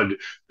bud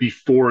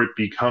before it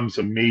becomes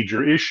a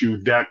major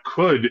issue that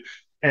could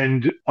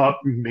end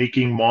up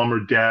making mom or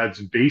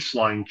dad's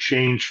baseline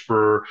change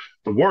for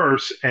the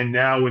worse. And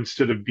now,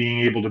 instead of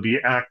being able to be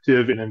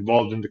active and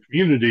involved in the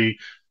community,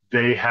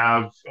 they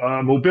have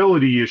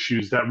mobility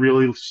issues that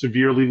really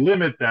severely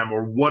limit them,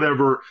 or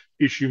whatever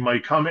issue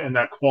might come, and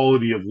that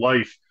quality of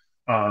life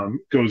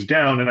goes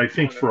down. And I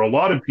think for a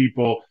lot of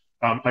people,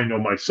 I know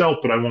myself,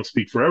 but I won't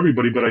speak for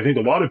everybody, but I think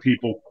a lot of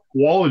people,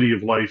 quality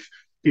of life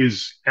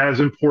is as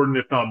important,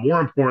 if not more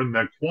important,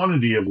 than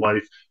quantity of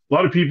life. A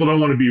lot of people don't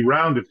want to be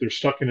around if they're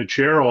stuck in a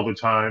chair all the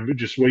time,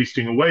 just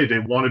wasting away. They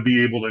want to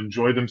be able to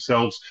enjoy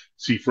themselves,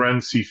 see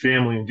friends, see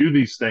family, and do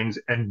these things.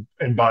 And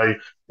by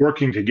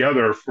working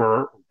together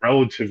for a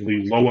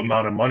relatively low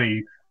amount of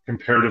money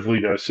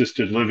comparatively to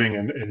assisted living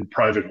and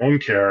private home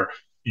care,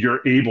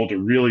 you're able to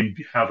really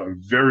have a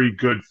very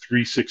good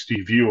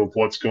 360 view of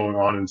what's going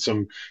on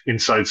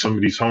inside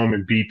somebody's home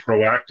and be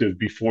proactive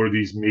before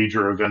these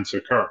major events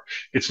occur.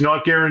 It's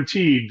not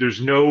guaranteed.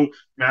 There's no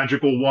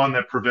magical wand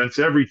that prevents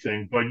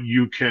everything, but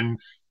you can,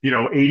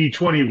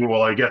 80/20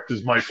 rule, I guess,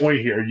 is my point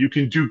here. You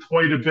can do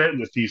quite a bit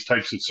with these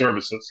types of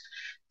services.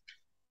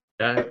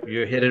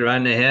 You hit it right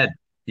in the head.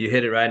 You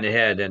hit it right in the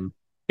head. And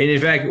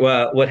in fact,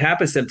 what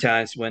happens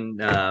sometimes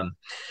when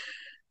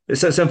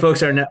so some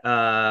folks are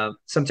not,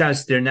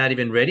 sometimes they're not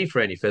even ready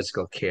for any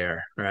physical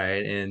care,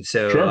 right? And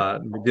so Sure.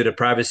 due to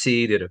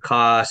privacy, due to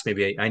cost,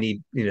 maybe I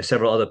need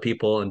several other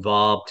people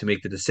involved to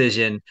make the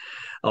decision,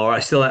 or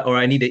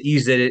I need to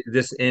ease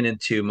this in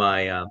into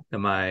my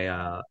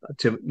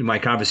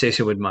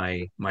conversation with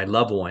my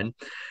loved one.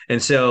 And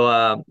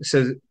so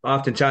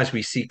oftentimes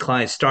we see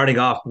clients starting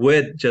off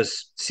with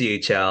just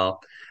CHL,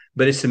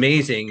 but it's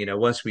amazing,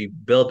 once we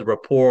build the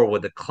rapport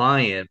with the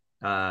client,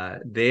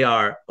 they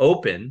are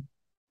open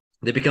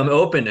they become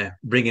open to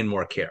bring in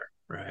more care,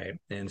 right?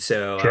 And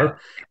so, Sure.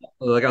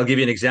 like I'll give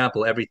you an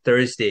example. Every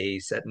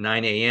Thursdays at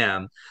 9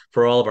 a.m.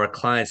 for all of our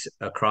clients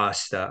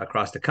across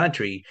the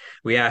country,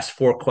 we ask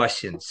four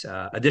questions,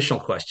 additional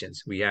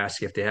questions. We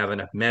ask if they have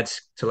enough meds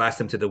to last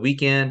them to the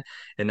weekend,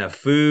 enough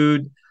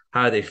food,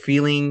 how are they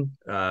feeling,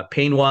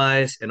 pain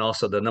wise, and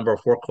also the number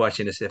four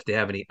question is if they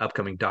have any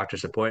upcoming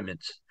doctor's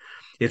appointments.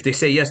 If they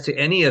say yes to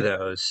any of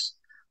those,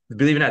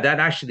 believe it or not, that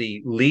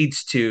actually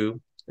leads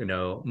to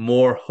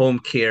more home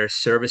care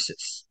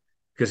services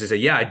because they say,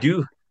 yeah, I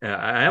do.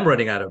 I am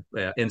running out of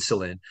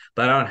insulin,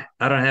 but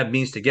I don't have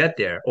means to get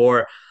there.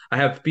 Or I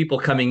have people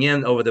coming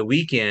in over the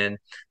weekend,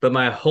 but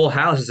my whole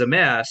house is a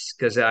mess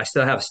because I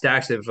still have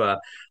stacks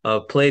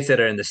of plates that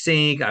are in the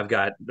sink. I've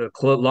got the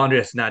laundry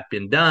that's not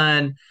been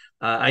done.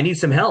 I need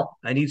some help.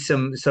 I need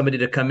somebody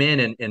to come in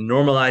and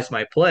normalize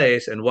my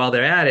place. And while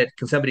they're at it,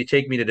 can somebody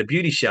take me to the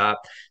beauty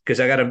shop because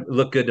I got to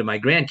look good to my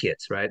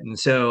grandkids, right? And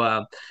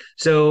so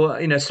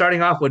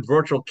starting off with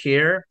virtual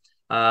care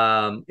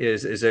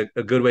is a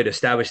good way to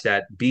establish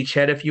that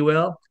beachhead, if you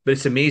will. But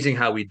it's amazing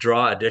how we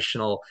draw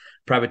additional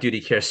private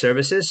duty care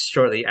services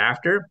shortly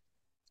after,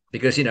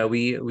 because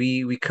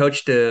we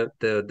coach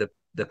the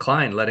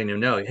client, letting them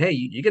know, hey,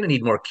 you're going to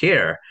need more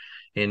care,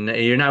 and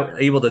you're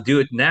not able to do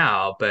it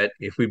now. But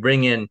if we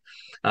bring in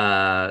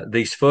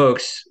these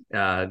folks,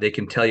 they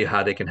can tell you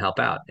how they can help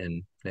out,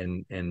 and I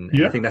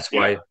Yeah. think that's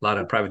why a lot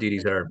of private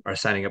duties are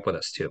signing up with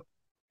us too.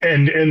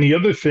 And the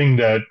other thing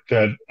that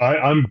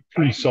I'm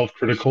pretty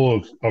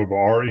self-critical of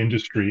our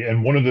industry,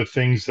 and one of the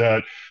things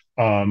that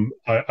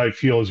I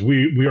feel is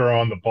we are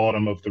on the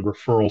bottom of the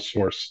referral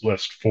source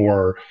list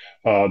for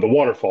the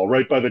waterfall.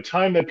 Right, by the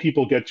time that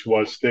people get to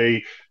us,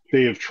 they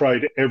have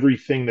tried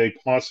everything they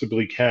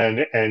possibly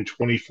can, and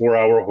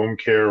 24-hour home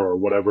care or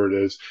whatever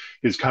it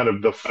is kind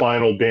of the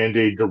final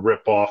band-aid to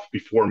rip off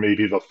before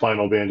maybe the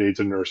final band-aid's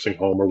a nursing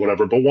home or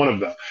whatever, but one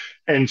of them.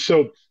 And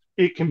so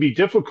it can be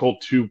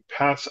difficult to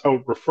pass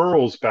out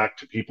referrals back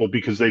to people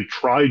because they've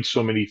tried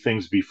so many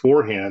things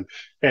beforehand.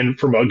 And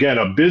from, again,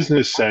 a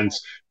business sense,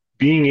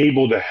 being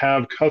able to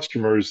have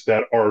customers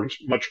that are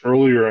much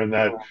earlier in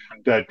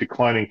that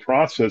declining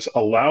process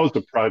allows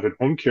the private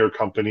home care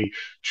company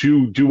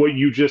to do what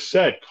you just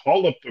said.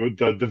 Call up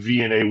the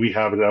VNA, we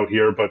have it out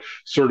here, but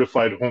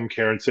certified home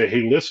care, and say,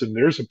 hey, listen,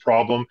 there's a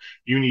problem.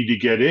 You need to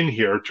get in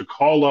here. To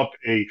call up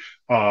a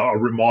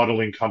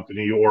remodeling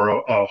company or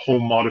a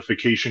home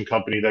modification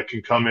company that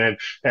can come in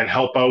and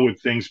help out with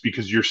things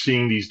because you're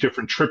seeing these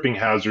different tripping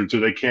hazards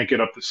or they can't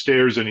get up the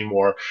stairs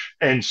anymore.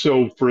 And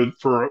so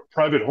for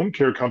private home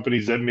care companies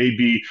that may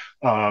be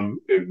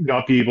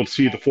not be able to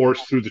see the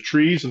forest through the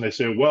trees, and they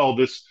say, well,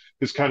 this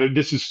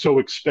is so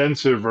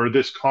expensive, or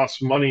this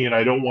costs money and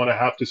I don't want to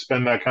have to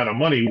spend that kind of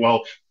money.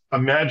 Well,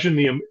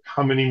 imagine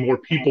how many more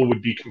people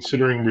would be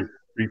considering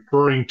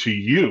referring to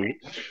you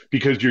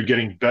because you're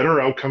getting better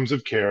outcomes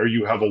of care.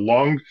 You have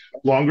a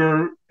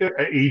longer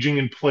aging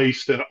in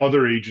place than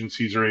other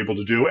agencies are able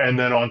to do. And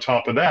then on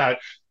top of that,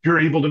 you're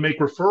able to make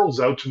referrals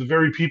out to the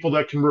very people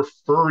that can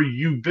refer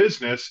you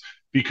business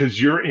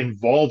because you're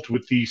involved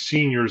with these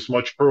seniors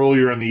much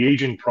earlier in the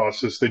aging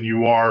process than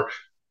you are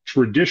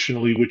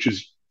traditionally, which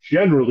is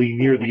generally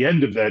near the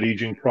end of that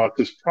aging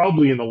process,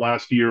 probably in the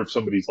last year of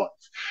somebody's life.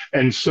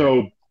 And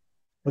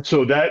Right.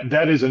 so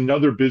that is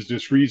another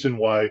business reason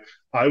why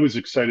I was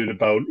excited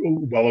about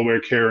Well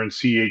Aware Care and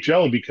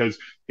CHL, because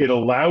it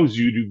allows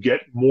you to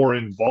get more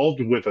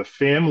involved with a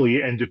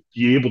family and to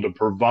be able to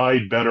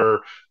provide better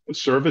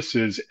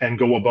services and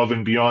go above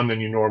and beyond than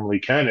you normally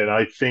can. And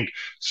I think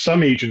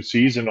some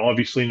agencies, and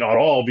obviously not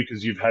all,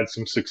 because you've had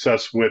some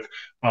success with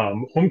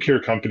home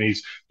care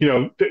companies,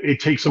 it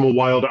takes them a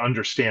while to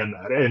understand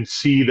that and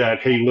see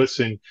that, hey,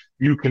 listen,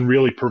 you can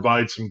really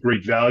provide some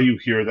great value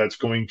here that's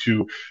going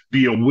to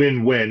be a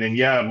win-win. And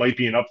yeah, it might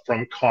be an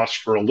upfront cost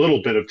for a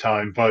little bit of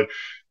time, but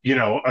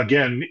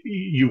again,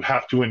 you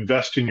have to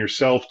invest in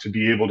yourself to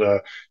be able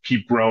to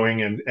keep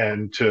growing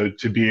and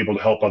to be able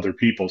to help other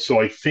people.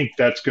 So I think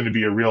that's going to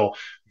be a real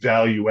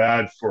value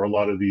add for a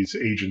lot of these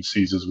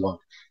agencies as well.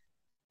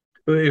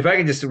 If I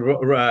can just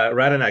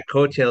ride on that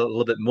coattail a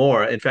little bit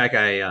more. In fact,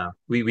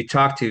 we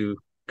talked to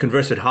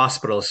converse with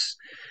hospitals.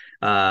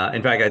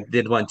 In fact, I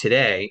did one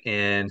today,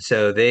 and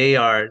so they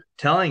are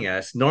telling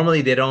us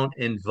normally they don't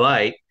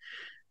invite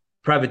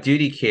private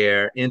duty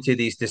care into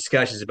these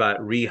discussions about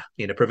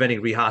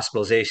preventing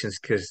rehospitalizations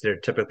because they're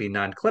typically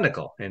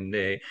non-clinical, and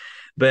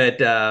but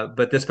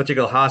this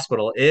particular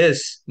hospital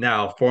is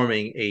now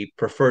forming a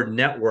preferred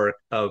network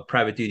of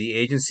private duty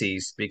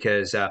agencies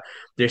because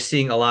they're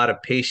seeing a lot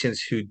of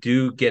patients who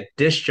do get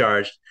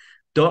discharged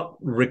don't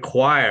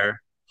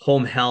require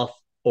home health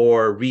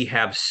or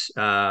rehabs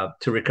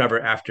to recover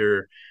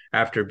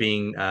after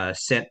being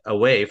sent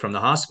away from the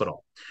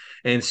hospital.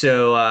 And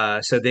so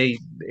they,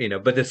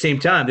 but at the same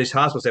time, these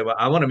hospitals say, well,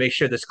 I want to make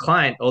sure this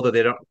client, although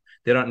they're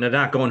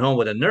not going home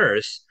with a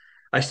nurse,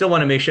 I still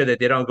want to make sure that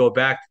they don't go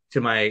back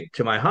to my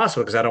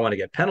hospital because I don't want to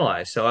get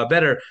penalized. So I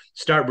better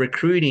start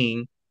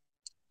recruiting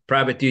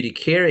private duty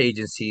care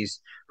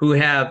agencies who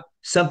have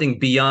something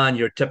beyond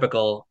your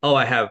typical, oh,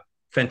 I have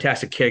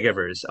fantastic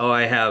caregivers.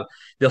 Oh,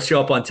 they'll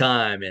show up on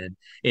time and,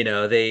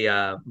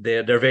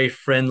 they're very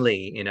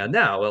friendly,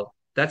 now, well,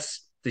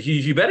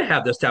 you better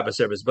have those type of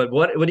service, but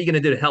what are you going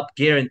to do to help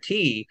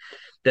guarantee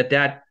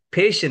that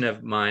patient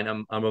of mine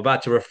I'm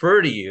about to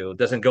refer to you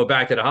doesn't go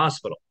back to the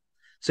hospital?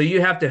 So you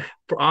have to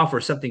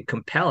offer something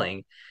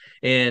compelling,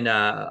 and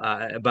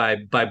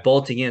by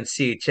bolting in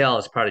CHL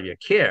as part of your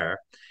care,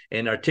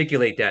 and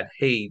articulate that,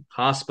 hey,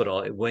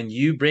 hospital, when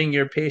you bring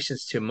your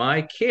patients to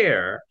my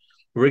care,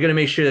 we're going to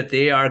make sure that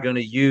they are going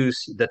to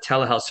use the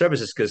telehealth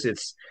services because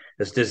it's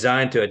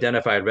designed to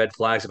identify red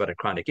flags about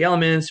chronic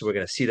ailments. We're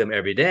going to see them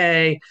every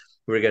day.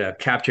 We're going to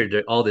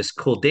capture all this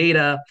cool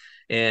data.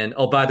 And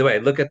oh, by the way,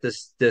 look at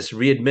this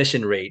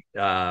readmission rate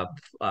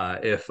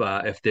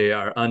if they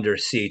are under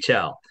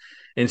CHL.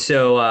 And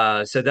so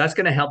that's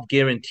going to help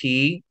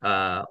guarantee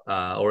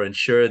or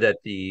ensure that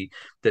the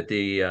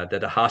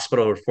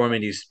hospital are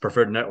forming these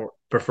preferred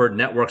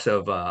networks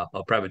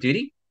of private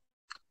duty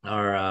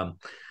are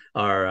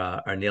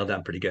are nailed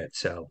down pretty good.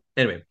 So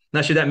anyway,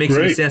 not sure that makes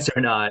any Great. sense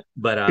or not, It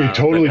but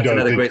totally that's does.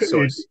 another It great it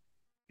source.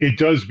 it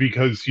does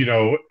because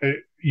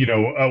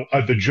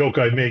the joke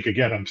I make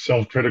again. I'm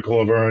self-critical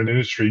of our own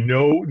industry.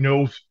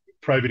 No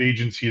private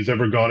agency has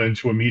ever gone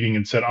into a meeting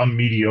and said I'm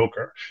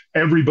mediocre.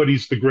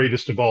 Everybody's the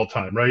greatest of all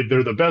time, right?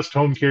 They're the best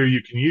home care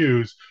you can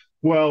use.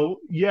 Well,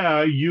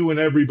 yeah, you and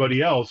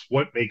everybody else.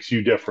 What makes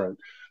you different?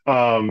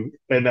 And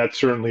that's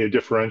certainly a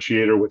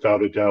differentiator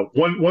without a doubt.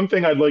 One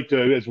thing I'd like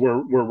to, as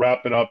we're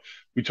wrapping up,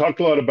 we talked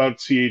a lot about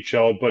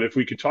CHL, but if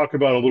we could talk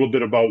about a little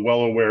bit about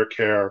Well Aware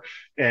Care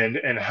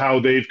and how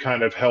they've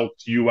kind of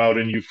helped you out,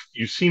 and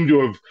you seem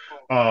to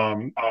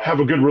have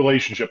a good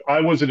relationship.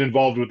 I wasn't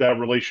involved with that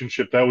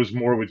relationship; that was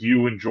more with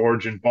you and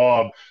George and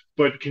Bob.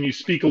 But can you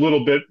speak a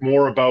little bit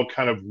more about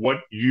kind of what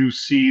you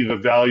see the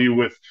value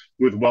with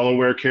Well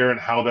Aware Care and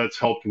how that's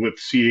helped with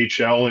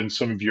CHL and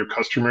some of your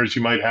customers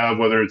you might have,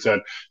 whether it's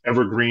at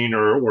Evergreen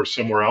or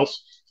somewhere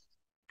else?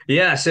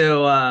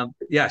 So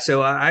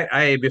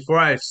I before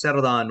I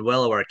settled on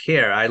Well Aware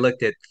Care, I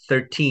looked at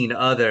 13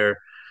 other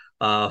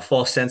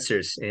false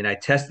sensors and I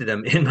tested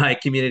them in my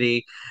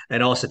community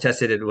and also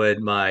tested it with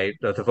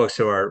the folks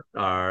who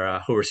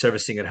are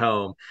servicing at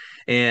home.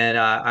 And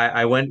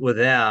I went with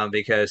them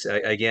because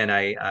again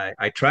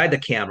I tried the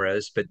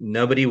cameras, but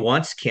nobody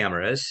wants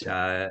cameras.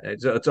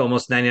 It's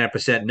almost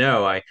 99%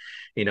 no. I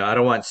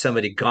don't want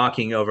somebody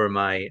gawking over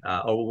my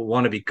or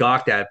want to be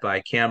gawked at by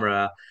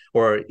camera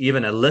or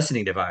even a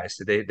listening device.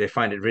 They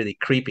find it really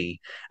creepy.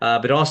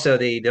 But also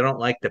they don't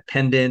like the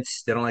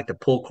pendants. They don't like the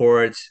pull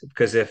cords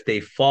because if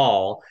they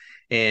fall,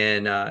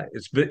 and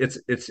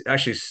it's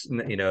actually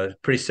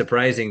pretty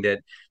surprising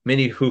that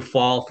many who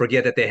fall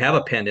forget that they have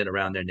a pendant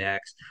around their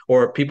necks,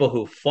 or people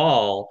who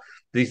fall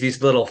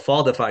these little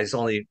fall devices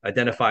only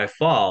identify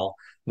fall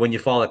when you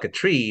fall like a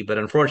tree, but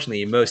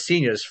unfortunately, most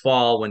seniors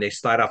fall when they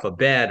slide off a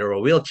bed or a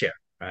wheelchair,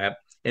 right?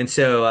 And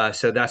so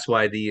that's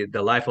why the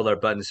life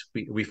alert buttons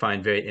we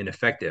find very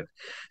ineffective.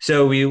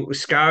 So we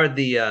scoured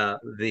the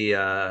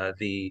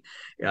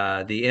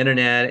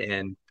internet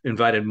and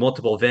invited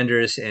multiple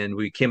vendors, and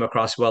we came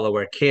across Well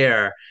Aware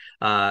Care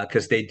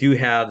because they do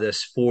have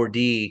this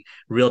 4D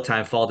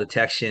real-time fall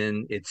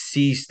detection. It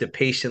sees the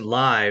patient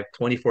live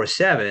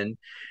 24/7,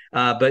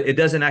 but it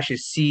doesn't actually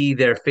see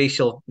their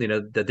facial,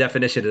 the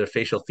definition of their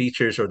facial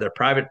features or their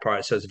private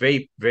parts. So it's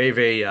very,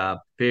 very,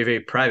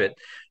 very private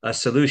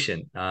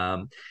solution.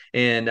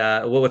 And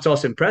what's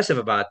also impressive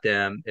about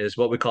them is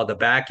what we call the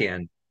back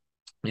end.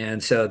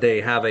 And so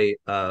they have a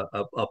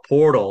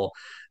portal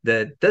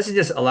that doesn't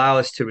just allow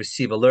us to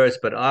receive alerts,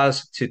 but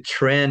allows us to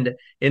trend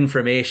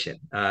information.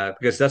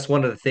 Because that's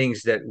one of the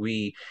things that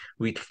we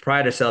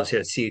pride ourselves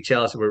here at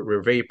CHL is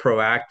we're very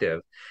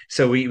proactive.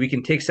 So we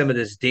can take some of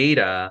this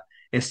data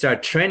and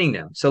start trending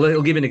them. So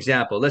I'll give you an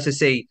example. Let's just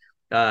say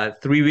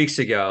 3 weeks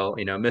ago,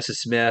 Mrs.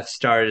 Smith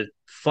started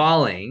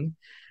falling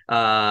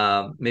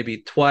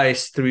maybe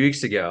twice 3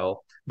 weeks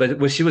ago,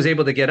 but she was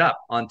able to get up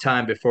on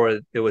time before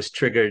it was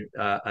triggered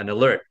an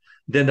alert.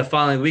 Then the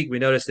following week, we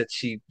noticed that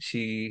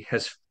she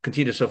has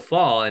continued to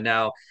fall, and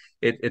now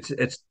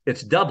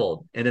it's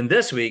doubled. And then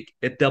this week,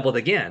 it doubled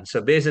again.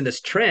 So based on this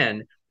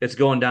trend, it's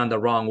going down the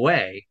wrong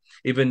way,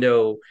 even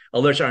though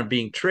alerts aren't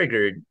being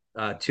triggered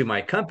to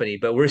my company,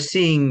 but we're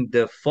seeing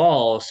the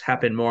falls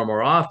happen more and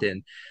more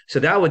often.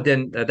 So that would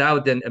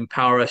then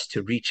empower us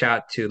to reach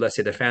out to, let's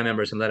say, the family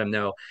members and let them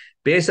know,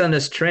 based on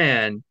this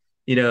trend,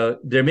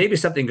 there may be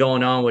something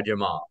going on with your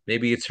mom.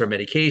 Maybe it's her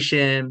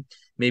medication,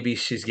 maybe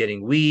she's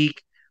getting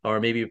weak, or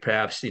maybe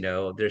perhaps,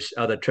 there's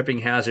other tripping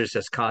hazards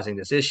that's causing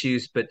these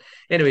issues. But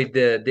anyway,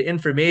 the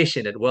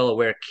information that Well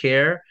Aware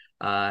Care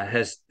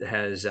has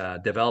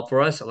developed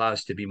for us allows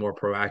us to be more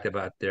proactive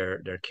about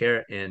their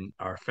care, and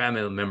our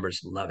family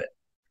members love it.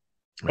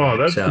 Oh, Right.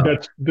 that's So,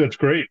 that's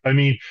great. I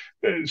mean,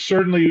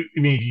 certainly. I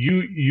mean,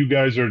 you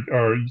guys are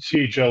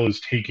CHL is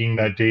taking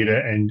that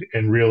data and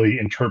really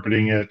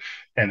interpreting it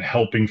and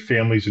helping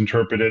families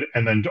interpret it,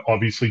 and then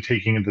obviously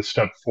taking it the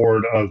step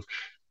forward of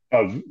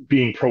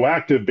being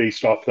proactive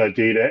based off that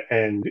data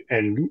and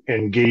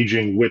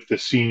engaging with the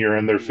senior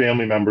and their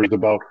family members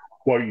about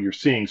what you're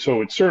seeing.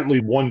 So it's certainly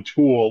one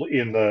tool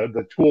in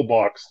the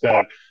toolbox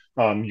that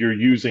you're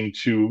using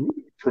to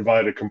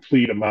provide a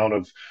complete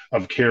amount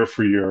of care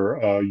for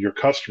your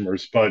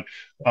customers. But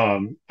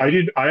I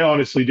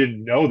honestly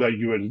didn't know that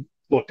you had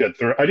looked at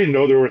I didn't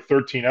know there were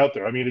 13 out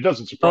there. I mean, it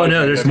doesn't oh surprise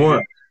no, me. there's I mean,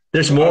 more.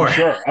 There's I'm more.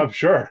 sure, I'm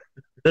sure,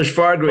 There's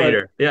far but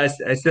greater. Yeah,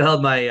 I still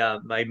have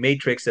my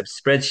matrix of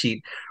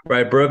spreadsheet where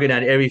I've broken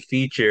down every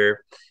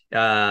feature,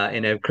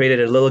 and I've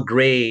created a little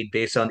grade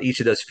based on each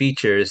of those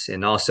features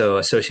and also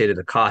associated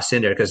the costs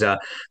in there because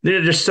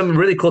there's some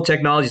really cool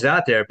technologies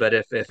out there, but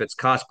if it's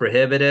cost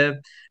prohibitive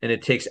and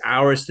it takes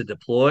hours to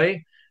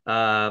deploy,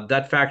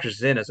 that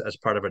factors in as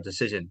part of our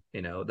decision.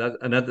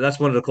 That's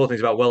one of the cool things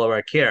about Well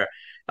Aware Care.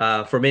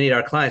 For many of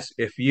our clients,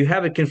 if you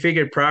have it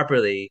configured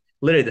properly,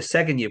 literally the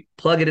second you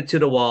plug it into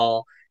the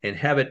wall and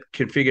have it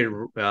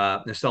configured,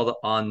 installed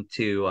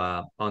onto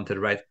the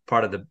right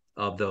part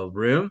of the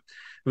room,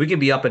 we can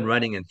be up and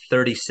running in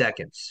 30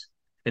 seconds.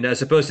 And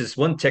as opposed to this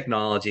one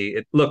technology,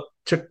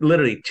 took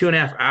literally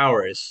 2.5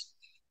 hours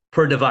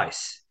per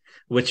device,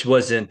 which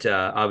wasn't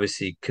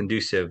obviously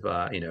conducive,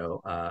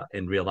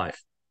 in real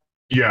life.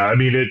 yeah, I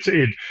mean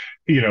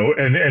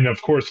and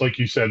of course, like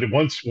you said,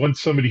 once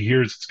somebody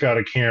hears it's got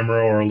a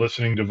camera or a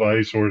listening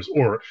device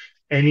or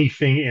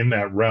anything in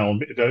that realm,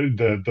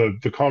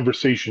 the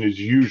conversation is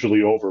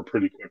usually over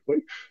pretty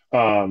quickly.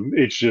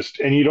 It's just,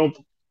 and you don't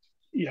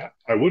yeah,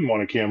 I wouldn't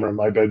want a camera in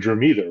my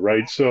bedroom either,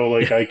 right? So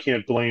like Yeah. I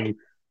can't blame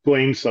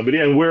somebody.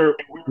 And where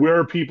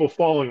are people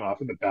falling off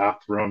in the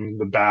bathroom,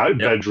 the Yep.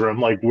 bedroom,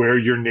 like where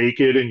you're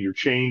naked and you're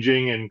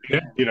changing and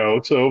Yeah.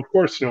 so of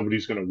course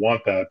nobody's going to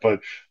want that.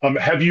 But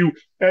have you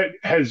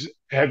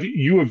have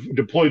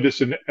deployed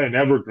this in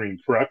Evergreen,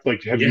 correct?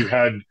 Like Yeah. have you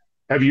had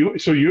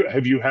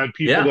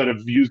people Yeah. that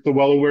have used the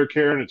well aware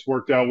care and it's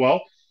worked out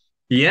well?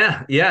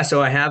 Yeah, yeah.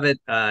 So I have it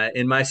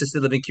in my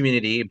assisted living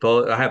community.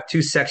 Both I have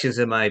two sections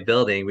in my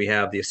building. We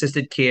have the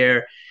assisted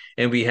care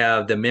and we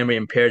have the memory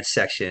impaired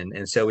section.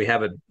 And so we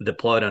have it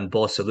deployed on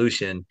both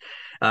solution.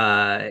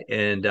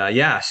 And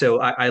yeah, so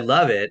I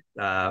love it.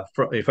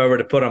 If I were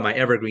to put on my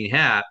Evergreen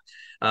hat,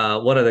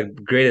 one of the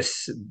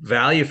greatest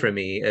value for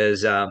me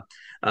is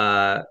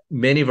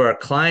many of our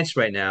clients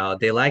right now,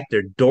 they like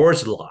their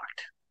doors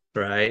locked,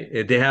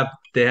 right? They have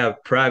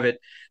private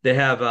they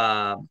have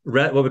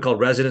what we call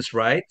residence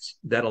rights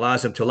that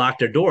allows them to lock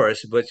their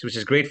doors, which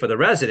is great for the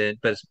resident,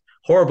 but it's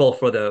horrible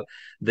for the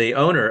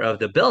owner of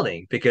the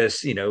building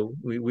because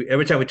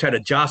every time we try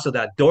to jostle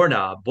that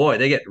doorknob, boy,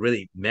 they get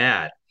really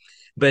mad.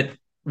 But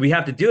we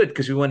have to do it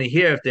because we want to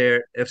hear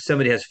if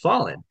somebody has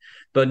fallen.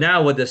 But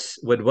now with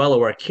well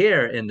aware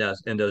care in their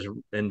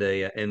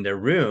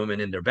room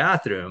and in their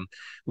bathroom,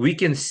 we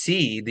can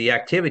see the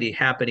activity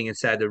happening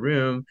inside the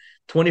room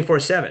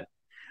 24/7.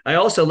 I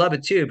also love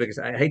it too because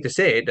I hate to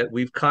say it that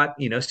we've caught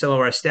some of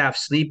our staff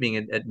sleeping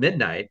at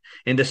midnight,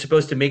 and they're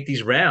supposed to make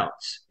these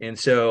rounds. And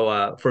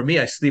so for me,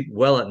 I sleep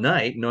well at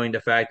night, knowing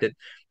the fact that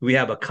we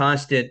have a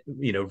constant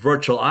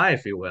virtual eye,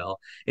 if you will,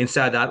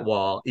 inside that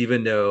wall,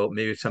 even though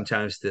maybe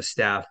sometimes the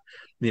staff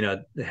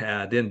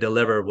didn't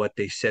deliver what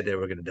they said they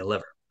were going to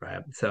deliver,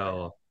 right?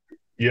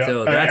 Yeah,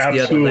 So that's the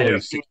other layer absolutely.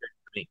 of security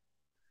for me.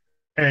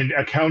 And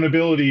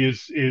accountability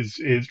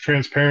is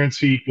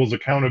transparency equals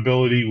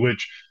accountability,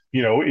 which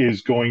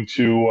is going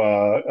to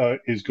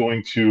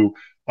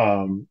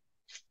um,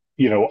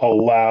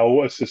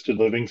 allow assisted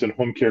livings and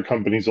home care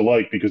companies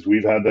alike, because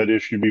we've had that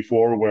issue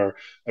before where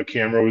a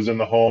camera was in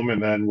the home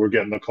and then we're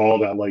getting the call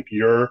that like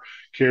your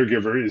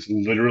caregiver is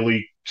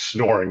literally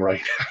snoring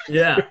right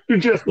Yeah. now. You're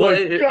just Well,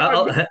 like,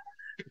 God.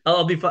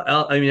 I'll be fine.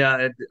 I mean,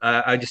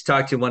 I just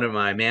talked to one of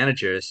my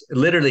managers.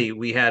 Literally,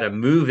 we had a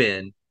move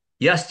in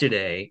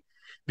yesterday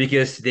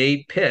because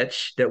they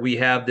pitched that we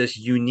have this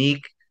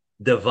unique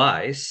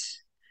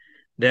device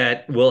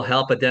that will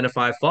help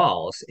identify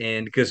falls,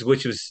 and because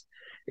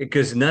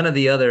none of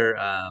the other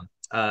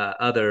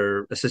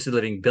assisted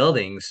living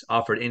buildings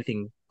offered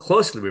anything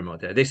closely remote.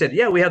 There, they said,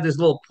 yeah, we have these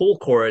little pull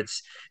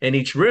cords in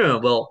each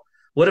room. Well,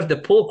 what if the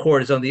pull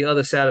cord is on the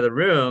other side of the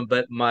room,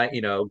 but my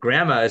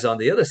grandma is on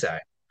the other side?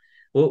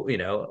 Well,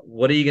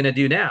 what are you going to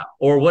do now?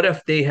 Or what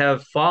if they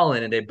have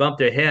fallen and they bump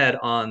their head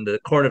on the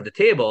corner of the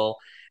table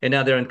and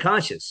now they're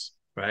unconscious,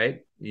 right?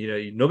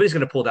 Nobody's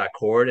going to pull that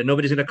cord and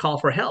nobody's going to call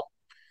for help.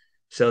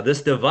 So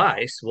this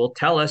device will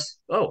tell us,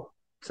 oh,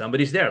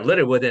 somebody's there.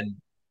 Literally within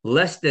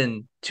less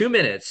than 2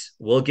 minutes,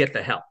 we'll get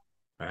the help,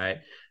 all right?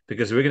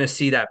 Because we're going to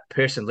see that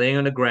person laying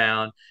on the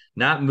ground,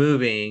 not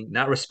moving,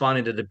 not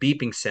responding to the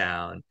beeping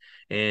sound.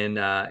 And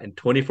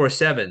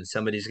 24/7,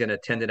 somebody's going to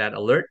attend to that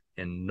alert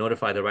and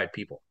notify the right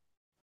people.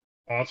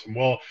 Awesome.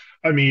 Well,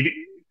 I mean,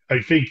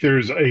 I think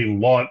there's a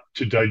lot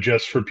to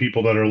digest for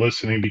people that are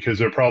listening, because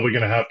they're probably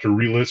going to have to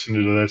re-listen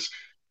to this,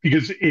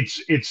 because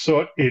it's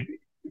so it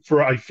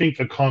for I think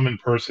the common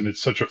person,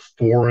 it's such a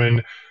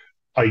foreign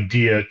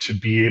idea to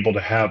be able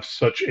to have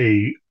such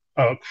a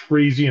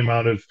crazy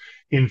amount of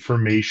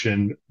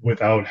information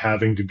without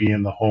having to be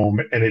in the home,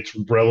 and it's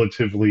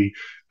relatively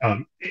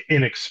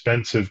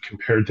inexpensive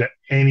compared to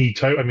any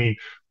type. I mean,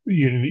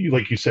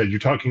 like you said, you're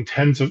talking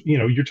tens of,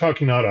 you're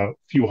talking not a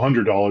few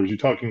 $100s, you're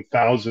talking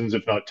thousands,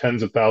 if not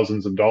tens of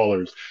thousands of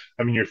dollars.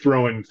 I mean, you're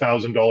throwing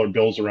 $1,000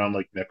 bills around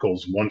like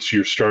nickels once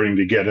you're starting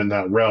to get in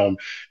that realm.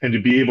 And to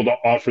be able to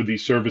offer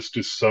these services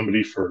to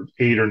somebody for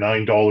 $8 or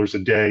 $9 a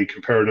day,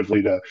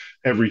 comparatively to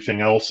everything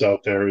else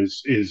out there,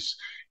 is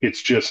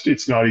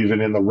it's not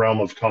even in the realm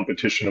of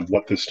competition of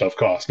what this stuff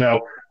costs.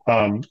 Now,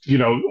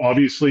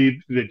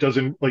 obviously, it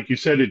doesn't, like you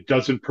said, it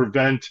doesn't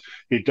prevent,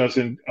 it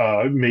doesn't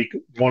make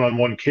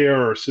one-on-one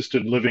care or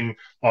assisted living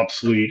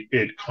obsolete.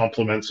 It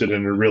complements it,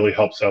 and it really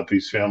helps out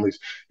these families.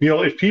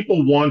 If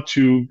people want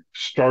to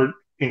start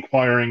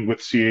inquiring with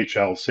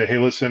CHL, say, hey,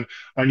 listen,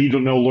 I need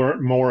to know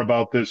more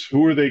about this.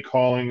 Who are they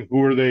calling?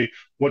 Who are they?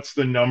 What's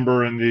the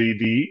number and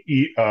the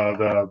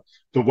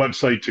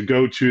website to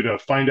go to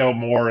find out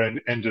more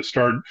and to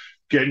start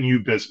getting you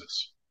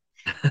business?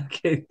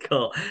 Okay,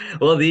 cool.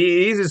 Well, the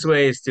easiest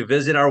way is to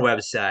visit our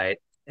website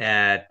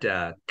at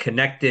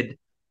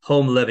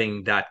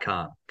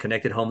connectedhomeliving.com,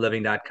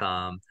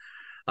 connectedhomeliving.com,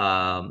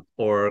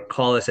 or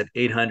call us at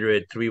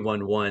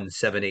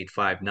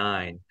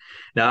 800-311-7859.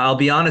 Now, I'll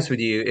be honest with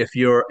you, if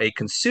you're a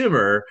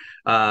consumer,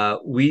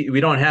 we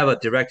don't have a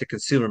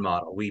direct-to-consumer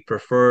model. We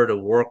prefer to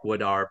work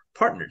with our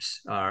partners,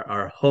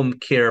 our home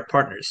care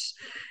partners.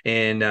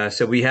 And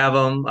so we have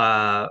them.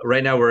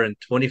 Right now, we're in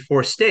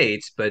 24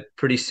 states, but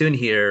pretty soon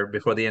here,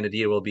 before the end of the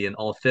year, we'll be in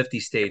all 50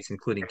 states,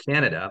 including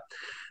Canada.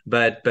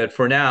 But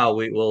for now,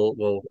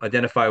 we'll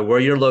identify where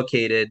you're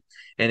located,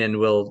 and then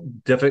we'll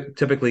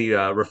typically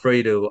refer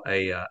you to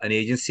an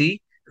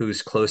agency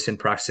who's close in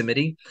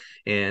proximity,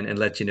 and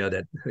let you know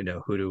that who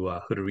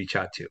to reach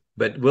out to.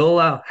 But we'll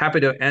happy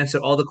to answer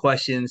all the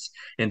questions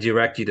and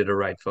direct you to the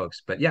right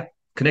folks. But yeah,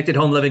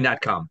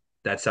 connectedhomeliving.com.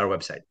 That's our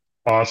website.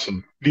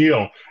 Awesome.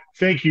 Neil,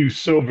 thank you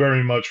so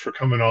very much for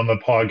coming on the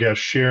podcast,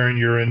 sharing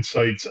your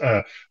insights.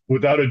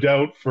 Without a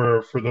doubt,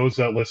 for those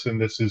that listen,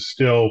 this is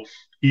still,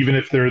 even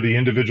if they're the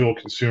individual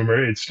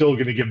consumer, it's still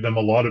going to give them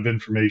a lot of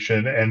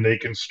information, and they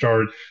can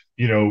start,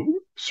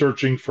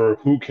 searching for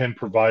who can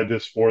provide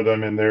this for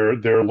them in their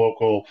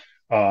local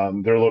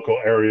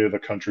area of the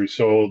country.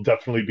 So it'll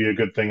definitely be a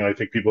good thing. I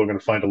think people are going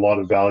to find a lot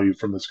of value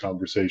from this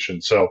conversation.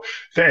 So,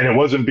 and it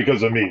wasn't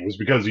because of me; it was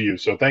because of you.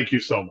 So thank you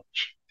so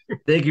much.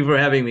 Thank you for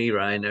having me,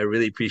 Ryan. I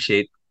really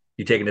appreciate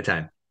you taking the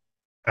time.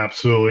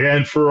 Absolutely.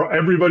 And for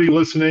everybody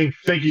listening,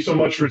 thank you so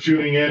much for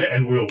tuning in,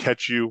 and we'll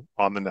catch you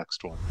on the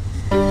next one.